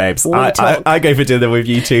talk. Babes, I go for dinner with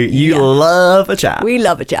you too. You love a chat. We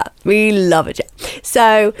love a chat.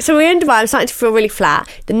 So we're in Dubai. I'm starting to feel really flat.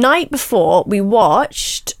 The night before, we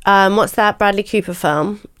watched, what's that Bradley Cooper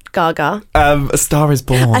film? Gaga. A Star is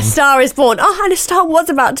Born. A Star is Born. Oh, and a star was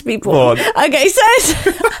about to be born. Okay,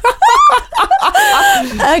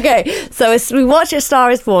 so we watched A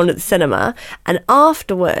Star is Born at the cinema, and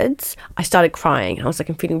afterwards I started crying. I was like,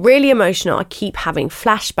 I'm feeling really emotional. I keep having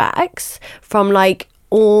flashbacks from like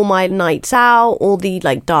all my nights out, all the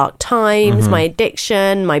like dark times, my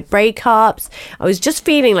addiction, my breakups. I was just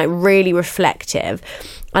feeling like really reflective.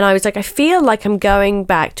 And I was like, I feel like I'm going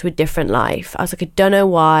back to a different life. I was like, I don't know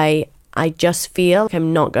why. I just feel like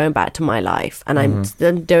I'm not going back to my life and I'm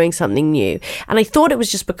doing something new. And I thought it was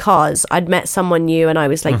just because I'd met someone new and I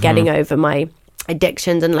was like getting over my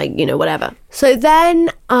addictions and like, whatever. So then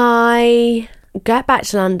I get back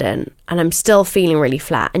to London and I'm still feeling really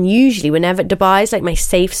flat. And usually whenever Dubai is like my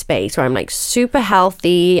safe space where I'm like super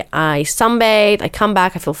healthy, I sunbathe, I come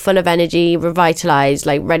back, I feel full of energy, revitalized,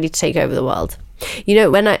 like ready to take over the world. You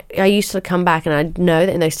know, when I used to come back and I'd know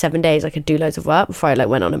that in those 7 days I could do loads of work before I like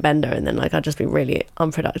went on a bender, and then like I'd just be really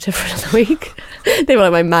unproductive for another week. They were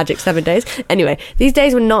like my magic 7 days. Anyway, these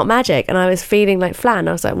days were not magic, and I was feeling like flat, and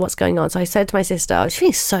I was like, what's going on? So I said to my sister, I was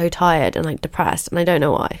feeling so tired and like depressed, and I don't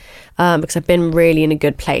know why. Because I've been really in a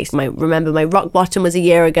good place. Remember my rock bottom was a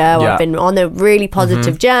year ago. Yeah. I've been on a really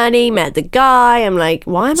positive journey, met the guy. I'm like,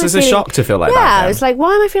 why am I it's feeling... a shock to feel like that. Yeah, again. I was like,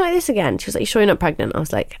 why am I feeling like this again? She was like, you sure you're not pregnant? I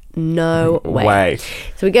was like, no way.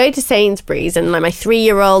 So we go to Sainsbury's, and like my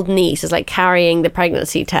 3-year-old niece is like carrying the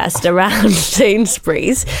pregnancy test around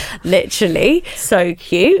Sainsbury's, literally. So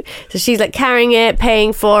cute. So she's like carrying it,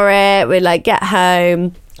 paying for it. We like get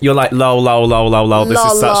home. You're like, lol. This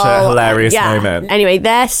is such a hilarious moment. Anyway,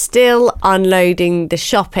 they're still unloading the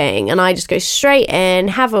shopping, and I just go straight in,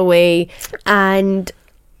 have a wee, and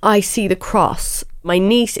I see the cross. My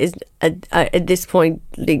niece is at this point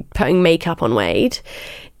like, putting makeup on Wade.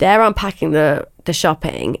 They're unpacking the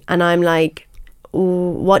shopping, and I'm like,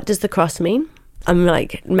 what does the cross mean? I'm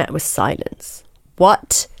like met with silence.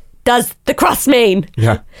 What does the cross mean?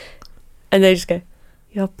 Yeah. And they just go,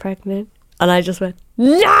 you're pregnant. And I just went,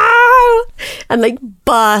 no! And like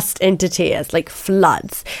burst into tears, like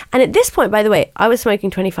floods. And at this point, by the way, I was smoking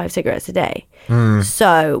 25 cigarettes a day.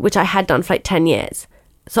 So, which I had done for like 10 years.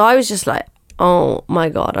 So I was just like, oh my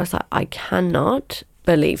God. I was like, I cannot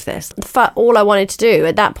believe this. All I wanted to do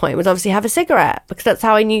at that point was obviously have a cigarette, because that's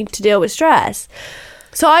how I knew to deal with stress.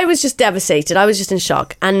 So I was just devastated. I was just in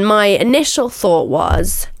shock. And my initial thought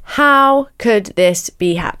was, how could this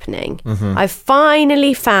be happening? I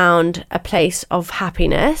finally found a place of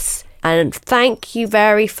happiness, and thank you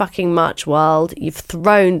very fucking much, world. You've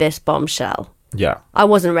thrown this bombshell. Yeah. I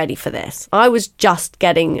wasn't ready for this. I was just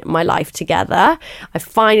getting my life together. I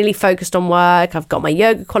finally focused on work. I've got my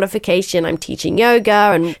yoga qualification. I'm teaching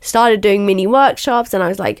yoga and started doing mini workshops. And I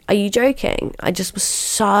was like, are you joking? I just was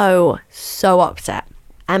so upset.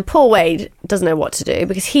 And poor Wade doesn't know what to do,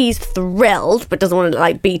 because he's thrilled but doesn't want to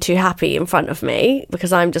like be too happy in front of me,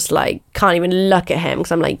 because I'm just like can't even look at him,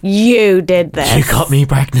 because I'm like, you did this. You got me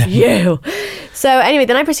pregnant. You. So anyway,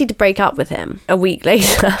 then I proceed to break up with him a week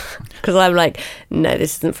later, because I'm like, no,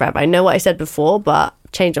 this isn't forever. I know what I said before, but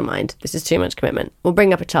change your mind. This is too much commitment. We'll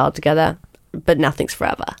bring up a child together, but nothing's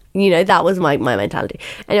forever. You know, that was my mentality.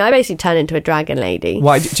 Anyway, I basically turned into a dragon lady.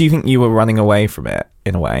 Why do you think you were running away from it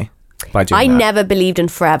in a way? I never believed in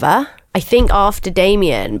forever. I think after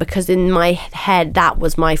Damien, because in my head that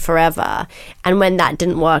was my forever, and when that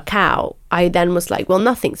didn't work out, I then was like, well,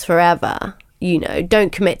 nothing's forever. You know,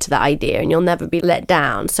 don't commit to that idea and you'll never be let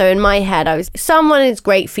down. So in my head, someone is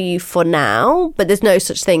great for you for now, but there's no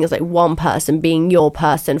such thing as like one person being your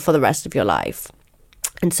person for the rest of your life.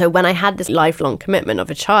 And so when I had this lifelong commitment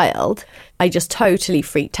of a child, I just totally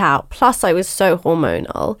freaked out. Plus, I was so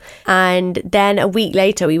hormonal. And then a week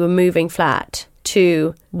later, we were moving flat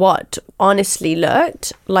to what honestly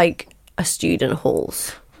looked like a student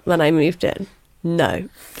halls when I moved in. No,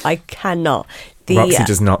 I cannot. Roxie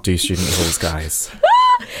does not do student halls, guys.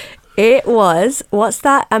 It was, what's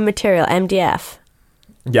that material? MDF?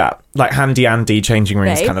 Yeah, like Handy Andy changing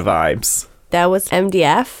rooms kind of vibes. There was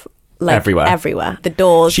MDF. Like everywhere. The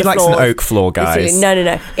doors, She the likes floors, an oak floor, guys.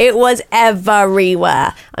 No. It was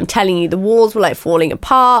everywhere. I'm telling you, the walls were like falling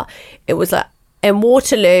apart. It was like in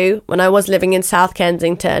Waterloo, when I was living in South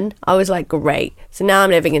Kensington, I was like, great. So now I'm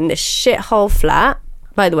living in this shithole flat.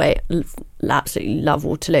 By the way, absolutely love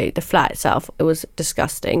Waterloo. The flat itself, it was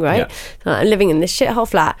disgusting, right? Yeah. So I'm living in this shithole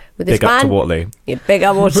flat with this big up to Waterloo. Yeah, big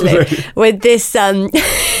up Waterloo. with this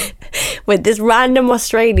with this random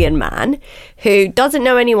Australian man who doesn't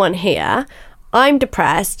know anyone here. I'm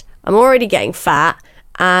depressed. I'm already getting fat.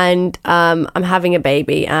 And I'm having a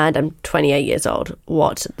baby and I'm 28 years old.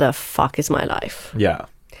 What the fuck is my life? Yeah.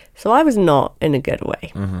 So I was not in a good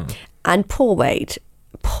way. Mm-hmm. And poor Wade.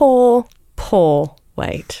 Poor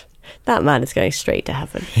Wade. That man is going straight to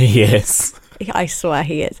heaven. He is. I swear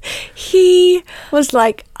he is. He was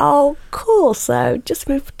like, oh, cool. So just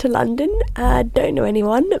moved to London. Don't know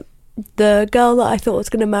anyone. The girl that I thought was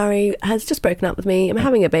going to marry has just broken up with me. I'm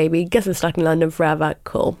having a baby. Guess I'm stuck in London forever.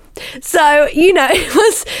 Cool. So, you know, it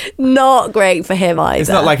was not great for him either. It's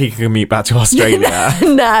not like he can commute back to Australia.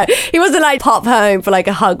 No. He wasn't like pop home for like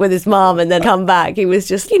a hug with his mom and then come back. He was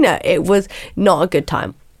just, you know, it was not a good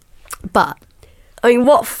time. But, I mean,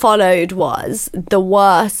 what followed was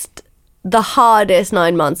the hardest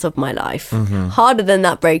 9 months of my life. Mm-hmm. Harder than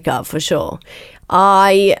that breakup, for sure.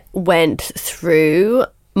 I went through...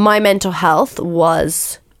 My mental health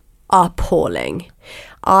was appalling.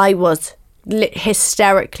 I was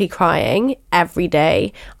hysterically crying every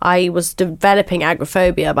day. I was developing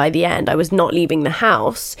agoraphobia by the end. I was not leaving the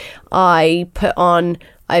house. I've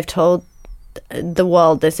told the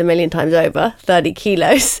world this a million times over, 30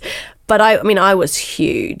 kilos. But I mean, I was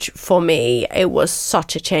huge. For me, it was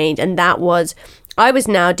such a change. And I was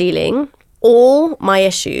now dealing all my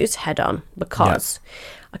issues head on, because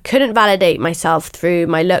I couldn't validate myself through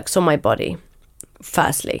my looks or my body,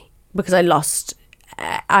 firstly, because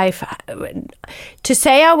to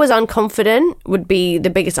say I was unconfident would be the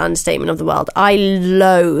biggest understatement of the world. I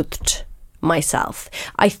loathed myself.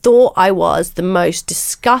 I thought I was the most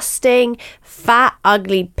disgusting, fat,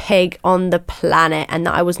 ugly pig on the planet, and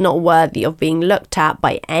that I was not worthy of being looked at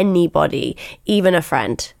by anybody, even a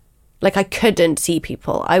friend. Like, I couldn't see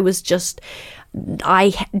people. I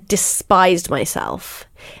despised myself.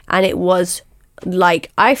 And it was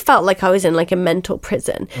like, I felt like I was in like a mental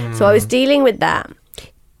prison. So I was dealing with that.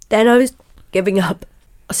 Then I was giving up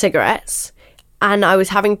cigarettes, and I was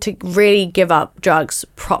having to really give up drugs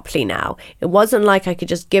properly now. It wasn't like I could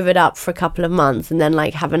just give it up for a couple of months and then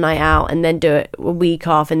like have a night out and then do it a week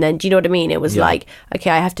off. And then, do you know what I mean? It was like, okay,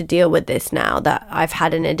 I have to deal with this now that I've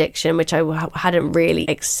had an addiction, which I hadn't really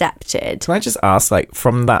accepted. Can I just ask, like,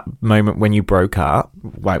 from that moment when you broke up,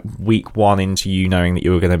 like week one into you knowing that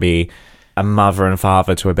you were going to be a mother and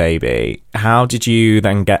father to a baby, how did you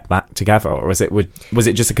then get back together? Or was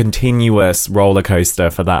it just a continuous roller coaster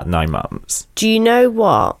for that 9 months? Do you know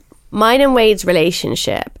what? Mine and Wade's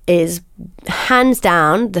relationship is hands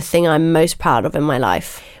down the thing I'm most proud of in my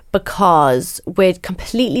life, because we're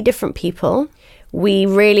completely different people. We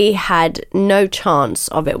really had no chance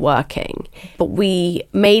of it working, but we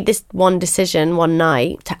made this one decision one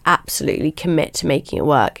night to absolutely commit to making it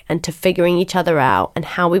work and to figuring each other out and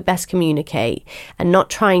how we best communicate, and not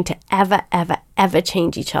trying to ever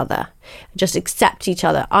change each other, just accept each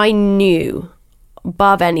other. I knew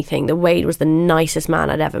above anything that Wade was the nicest man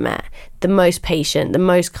I'd ever met, the most patient, the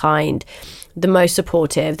most kind, the most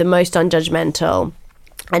supportive, the most unjudgmental,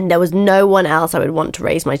 and there was no one else I would want to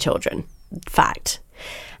raise my children. Fact.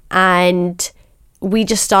 And we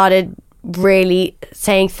just started really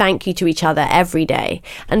saying thank you to each other every day.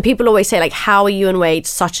 And people always say, like, how are you and Wade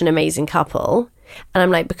such an amazing couple? And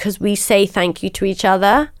I'm like, because we say thank you to each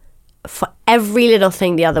other for every little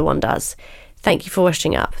thing the other one does. Thank you for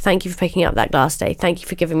washing up. Thank you for picking up that glass day. Thank you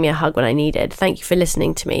for giving me a hug when I needed. Thank you for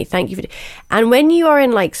listening to me. Thank you for... And when you are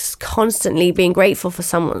in like constantly being grateful for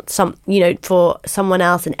for someone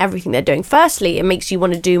else and everything they're doing, firstly, it makes you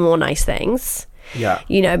want to do more nice things. Yeah.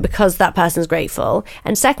 Because that person's grateful.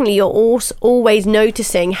 And secondly, you're also always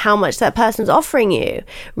noticing how much that person's offering you,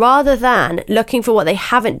 rather than looking for what they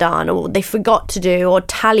haven't done or what they forgot to do or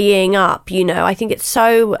tallying up. I think it's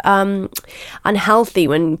so unhealthy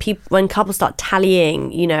when couples start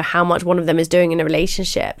tallying, how much one of them is doing in a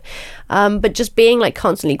relationship. But just being like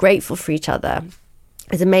constantly grateful for each other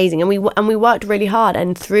is amazing. And we worked really hard,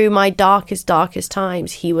 and through my darkest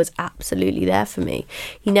times, he was absolutely there for me.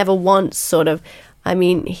 He never once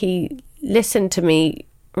he listened to me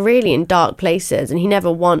really in dark places, and he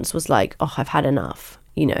never once was like, oh, I've had enough.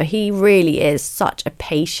 He really is such a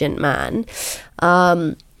patient man.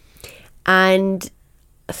 And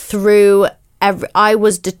through I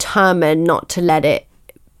was determined not to let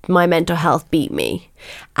my mental health beat me.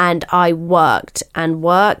 And I worked and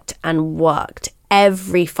worked and worked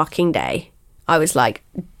every fucking day. I was like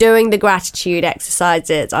doing the gratitude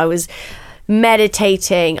exercises. I was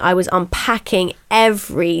meditating. I was unpacking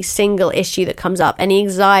every single issue that comes up. Any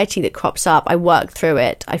anxiety that crops up, I work through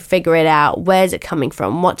it. I figure it out. Where's it coming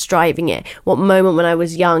from? What's driving it? What moment when I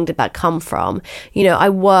was young did that come from? I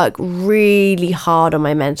work really hard on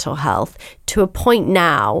my mental health to a point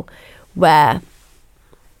now where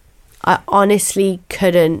I honestly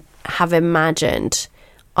couldn't have imagined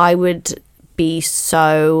I would be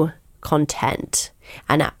so content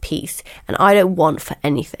and at peace. And I don't want for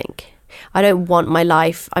anything. I don't want my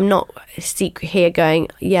life. I'm not secret here going,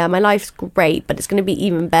 yeah, my life's great, but it's going to be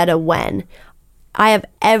even better when I have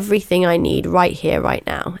everything I need right here, right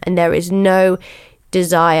now. And there is no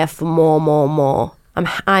desire for more.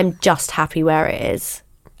 I'm just happy where it is.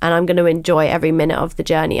 And I'm going to enjoy every minute of the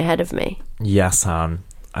journey ahead of me. Yes, Han.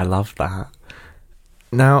 I love that.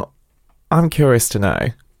 Now, I'm curious to know,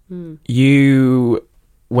 you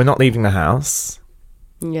were not leaving the house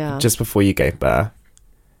just before you gave birth.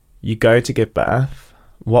 You go to give birth.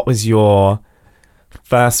 What was your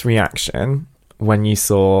first reaction when you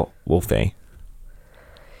saw Wolfie?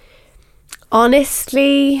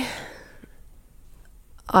 Honestly,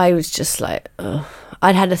 I was just like, ugh.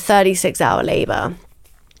 I'd had a 36-hour labour.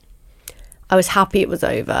 I was happy it was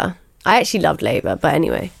over. I actually loved labour, but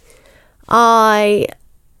anyway. I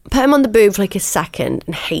put him on the boob for like a second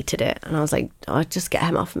and hated it. And I was like, oh, just get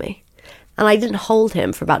him off me. And I didn't hold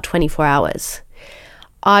him for about 24 hours.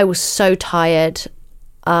 I was so tired.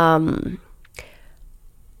 I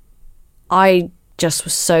just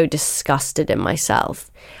was so disgusted in myself.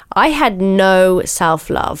 I had no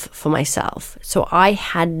self-love for myself. So I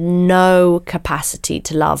had no capacity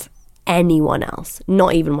to love anyone else,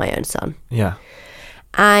 not even my own son. Yeah.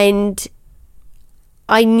 And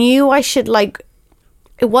I knew I should, like,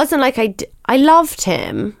 it wasn't like I loved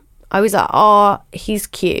him. I was like, oh, he's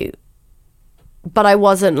cute. But I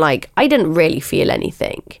wasn't like, I didn't really feel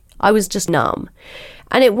anything. I was just numb.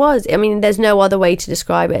 And it was, I mean, there's no other way to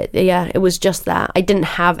describe it. Yeah, it was just that. I didn't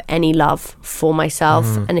have any love for myself.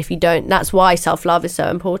 And if you don't, that's why self-love is so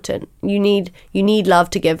important. You need love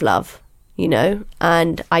to give love, you know?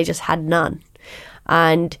 And I just had none.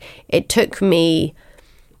 And it took me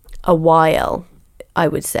a while, I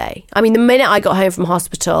would say. I mean, the minute I got home from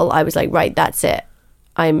hospital, I was like, right, that's it.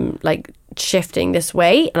 I'm like shifting this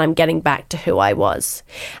way and I'm getting back to who I was.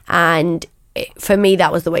 And for me,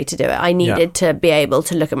 that was the way to do it. I needed to be able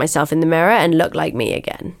to look at myself in the mirror and look like me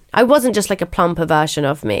again. I wasn't just like a plumper version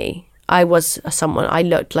of me. I was someone, I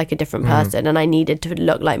looked like a different person and I needed to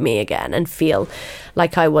look like me again and feel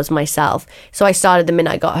like I was myself. So I started the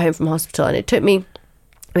minute I got home from hospital, and it took me,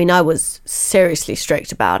 I mean, I was seriously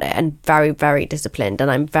strict about it and very, very disciplined,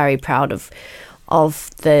 and I'm very proud of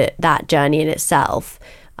that journey in itself.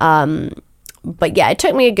 But yeah, it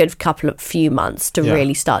took me a good few months to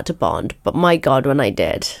really start to bond. But my God, when I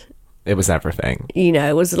did, it was everything. You know,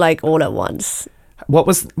 it was like all at once.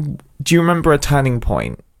 Do you remember a turning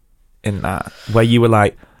point in that where you were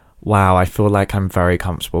like, wow, I feel like I'm very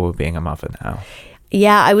comfortable with being a mother now?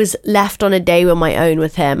 Yeah, I was left on a day on my own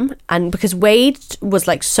with him. And because Wade was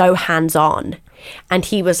like so hands-on, and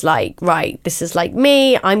he was like, right, this is like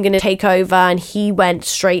me, I'm going to take over. And he went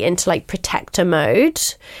straight into like protector mode.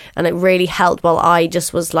 And it really helped while I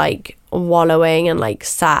just was like wallowing and like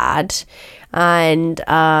sad. And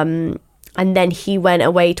then he went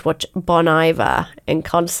away to watch Bon Iver in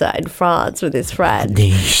concert in France with his friend.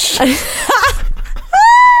 Niche.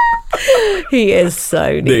 He is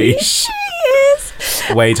so niche. He is.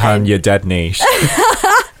 Wait, hon, you're dead niche.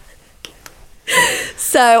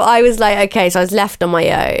 So I was like, okay, so I was left on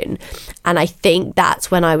my own. And I think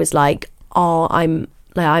that's when I was like, oh, I'm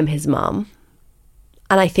his mum.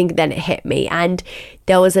 And I think then it hit me. And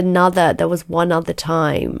there was one other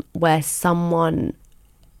time where someone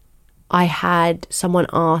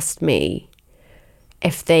asked me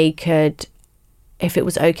if it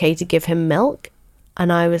was okay to give him milk.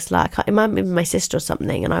 And I was like, it might be my sister or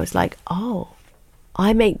something. And I was like, oh,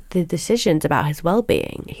 I make the decisions about his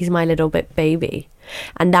well-being. He's my little bit baby.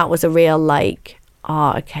 And that was a real like,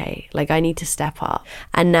 okay, like I need to step up.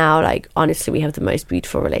 And now, like, honestly, we have the most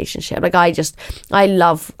beautiful relationship. Like I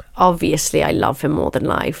love him more than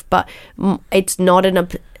life, but it's not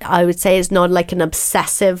I would say it's not like an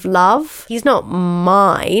obsessive love. He's not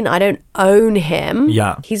mine. I don't own him.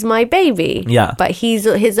 Yeah. He's my baby. Yeah. But he's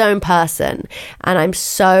his own person. And I'm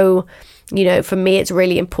so, you know, for me, it's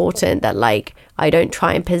really important that like, I don't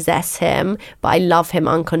try and possess him, but I love him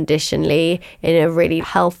unconditionally in a really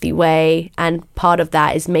healthy way. And part of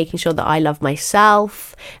that is making sure that I love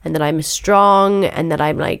myself and that I'm strong and that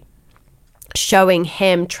I'm like showing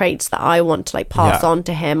him traits that I want to like pass on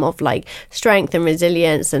to him of like strength and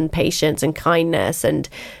resilience and patience and kindness. And,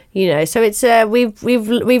 you know, so it's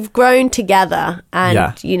we've grown together,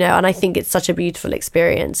 and, you know, and I think it's such a beautiful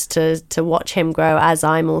experience to watch him grow as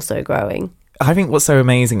I'm also growing. I think what's so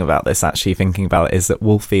amazing about this, actually thinking about it, is that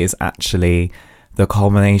Wolfie is actually the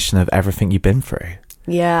culmination of everything you've been through.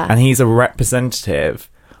 Yeah. And he's a representative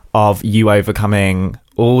of you overcoming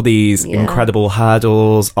all these incredible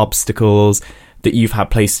hurdles, obstacles that you've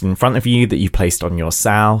had placed in front of you, that you've placed on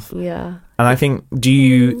yourself. Yeah. And I think, do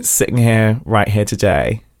you, sitting here, right here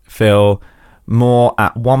today, feel more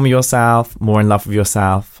at one with yourself, more in love with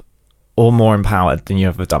yourself, or more empowered than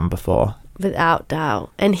you've ever done before? Without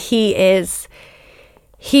doubt. And he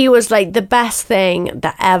was like the best thing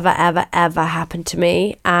that ever happened to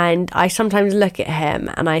me. And I sometimes look at him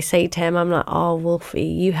and I say to him, I'm like, oh, Wolfie,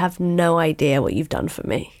 you have no idea what you've done for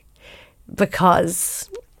me. Because,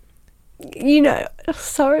 you know,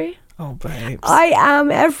 sorry. Oh, babes. I am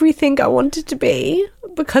everything I wanted to be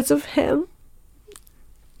because of him.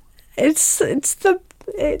 It's the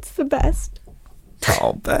best.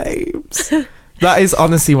 Oh, babes. That is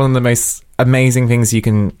honestly one of the most amazing things you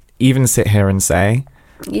can even sit here and say.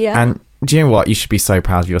 Yeah. And do you know what? You should be so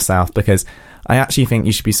proud of yourself, because I actually think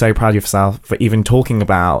you should be so proud of yourself for even talking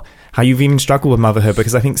about how you've even struggled with motherhood,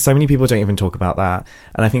 because I think so many people don't even talk about that.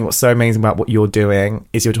 And I think what's so amazing about what you're doing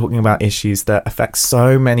is you're talking about issues that affect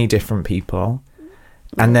so many different people.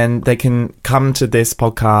 And then they can come to this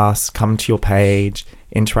podcast, come to your page,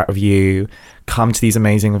 interact with you, come to these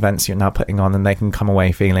amazing events you're now putting on, and they can come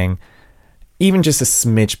away feeling even just a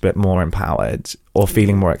smidge bit more empowered, or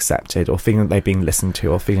feeling more accepted, or feeling that they're being listened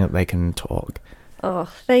to, or feeling that they can talk. Oh,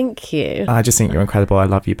 thank you. I just think you're incredible. I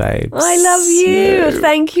love you, babes. I love you.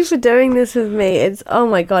 Thank you for doing this with me. It's, oh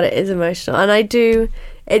my God, it is emotional. And I do,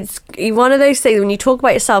 it's one of those things, when you talk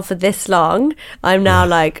about yourself for this long, I'm now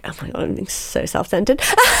like, oh my God, I'm being so self-centered.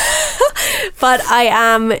 But I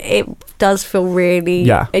am, it does feel really,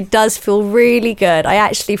 it does feel really good. I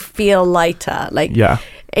actually feel lighter. Like,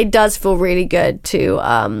 it does feel really good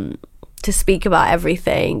to speak about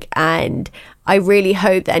everything. And I really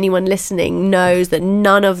hope that anyone listening knows that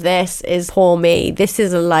none of this is for me. This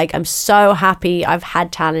is like, I'm so happy I've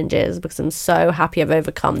had challenges, because I'm so happy I've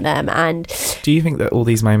overcome them. And do you think that all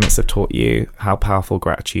these moments have taught you how powerful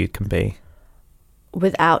gratitude can be?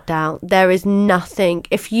 Without doubt. There is nothing.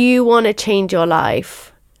 If you want to change your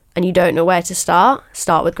life and you don't know where to start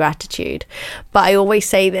with gratitude. But I always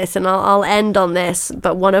say this, and I'll end on this,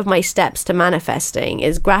 but one of my steps to manifesting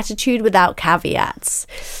is gratitude without caveats.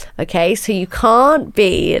 Okay, so you can't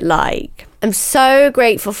be like, I'm so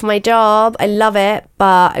grateful for my job, I love it,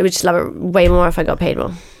 but I would just love it way more if I got paid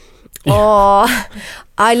more. Or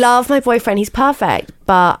I love my boyfriend, he's perfect,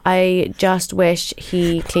 but I just wish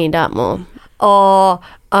he cleaned up more. Or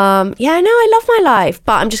yeah, no, I love my life,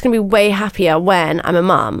 but I'm just going to be way happier when I'm a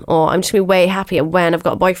mum, or I'm just going to be way happier when I've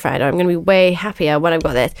got a boyfriend, or I'm going to be way happier when I've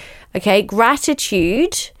got this. Okay,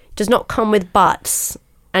 gratitude does not come with buts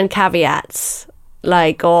and caveats,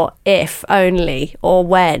 like, or if only, or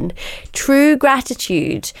when. True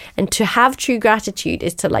gratitude, and to have true gratitude,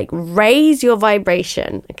 is to like raise your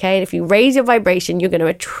vibration. Okay, and if you raise your vibration, you're going to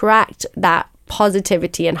attract that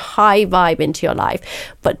positivity and high vibe into your life.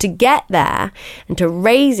 But to get there and to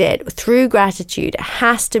raise it through gratitude, it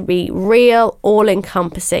has to be real,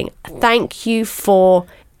 all-encompassing. Thank you for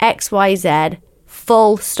XYZ,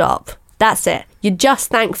 full stop. That's it. You're just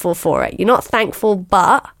thankful for it. You're not thankful,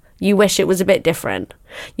 but you wish it was a bit different.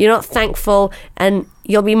 You're not thankful, and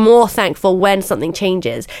you'll be more thankful when something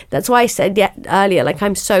changes. That's why I said earlier, like,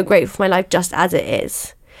 I'm so grateful for my life just as it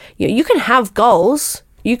is. You can have goals,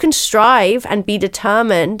 you can strive and be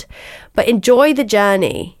determined, but enjoy the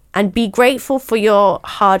journey and be grateful for your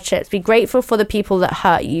hardships. Be grateful for the people that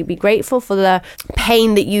hurt you. Be grateful for the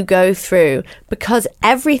pain that you go through, because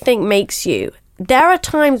everything makes you. There are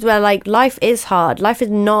times where, like, life is hard. Life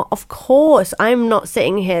is not, of course, I'm not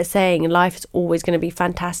sitting here saying life is always going to be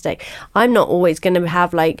fantastic. I'm not always going to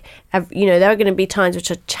have, like, there are going to be times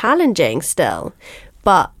which are challenging still.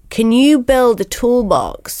 But can you build a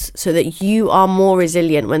toolbox so that you are more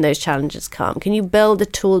resilient when those challenges come? Can you build a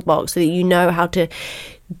toolbox so that you know how to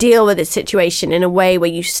deal with a situation in a way where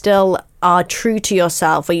you still are true to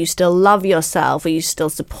yourself, where you still love yourself, where you still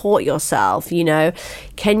support yourself?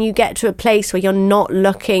 Can you get to a place where you're not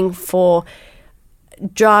looking for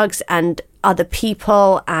drugs and other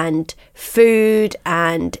people and food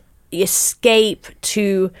and escape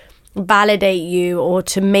to validate you or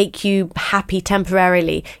to make you happy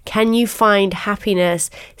temporarily? Can you find happiness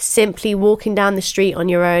simply walking down the street on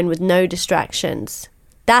your own with no distractions?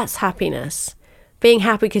 That's happiness. Being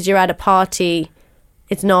happy because you're at a party,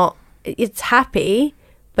 it's happy,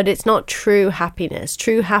 but it's not true happiness.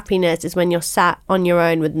 True happiness is when you're sat on your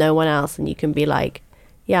own with no one else and you can be like,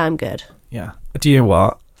 yeah, I'm good. Yeah. Do you know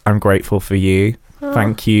what? I'm grateful for you.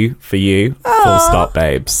 Thank you for you. Full stop,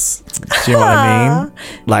 babes. Do you know what I mean?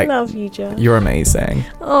 Like, love you, Joe. You're amazing.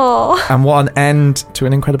 Oh. And what an end to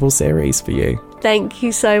an incredible series for you. Thank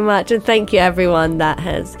you so much, and thank you everyone that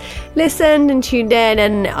has listened and tuned in,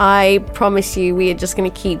 and I promise you we are just going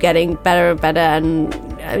to keep getting better and better, and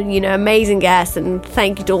amazing guests, and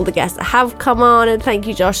thank you to all the guests that have come on, and thank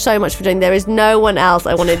you, Josh, so much for doing. There is no one else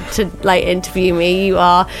I wanted to interview me. You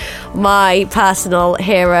are my personal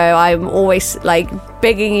hero. I'm always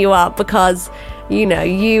bigging you up because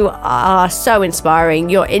you are so inspiring.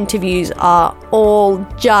 Your interviews are all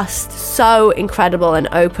just so incredible and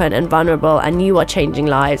open and vulnerable, and you are changing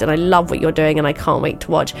lives, and I love what you're doing, and I can't wait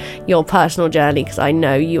to watch your personal journey because I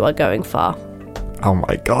know you are going far. Oh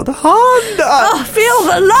my God, hon! Oh, feel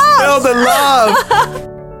the love! Feel the love!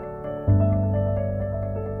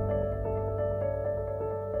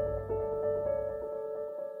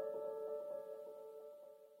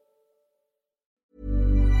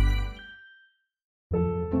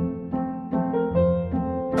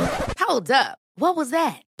 Hold up. What was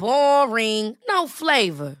that? Boring. No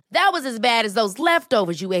flavor. That was as bad as those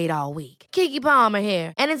leftovers you ate all week. Keke Palmer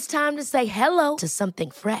here, and it's time to say hello to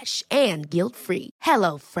something fresh and guilt-free.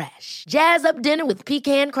 Hello Fresh. Jazz up dinner with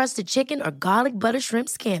pecan-crusted chicken or garlic butter shrimp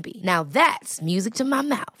scampi. Now that's music to my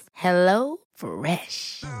mouth. Hello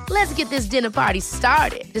Fresh. Let's get this dinner party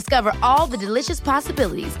started. Discover all the delicious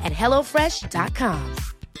possibilities at HelloFresh.com.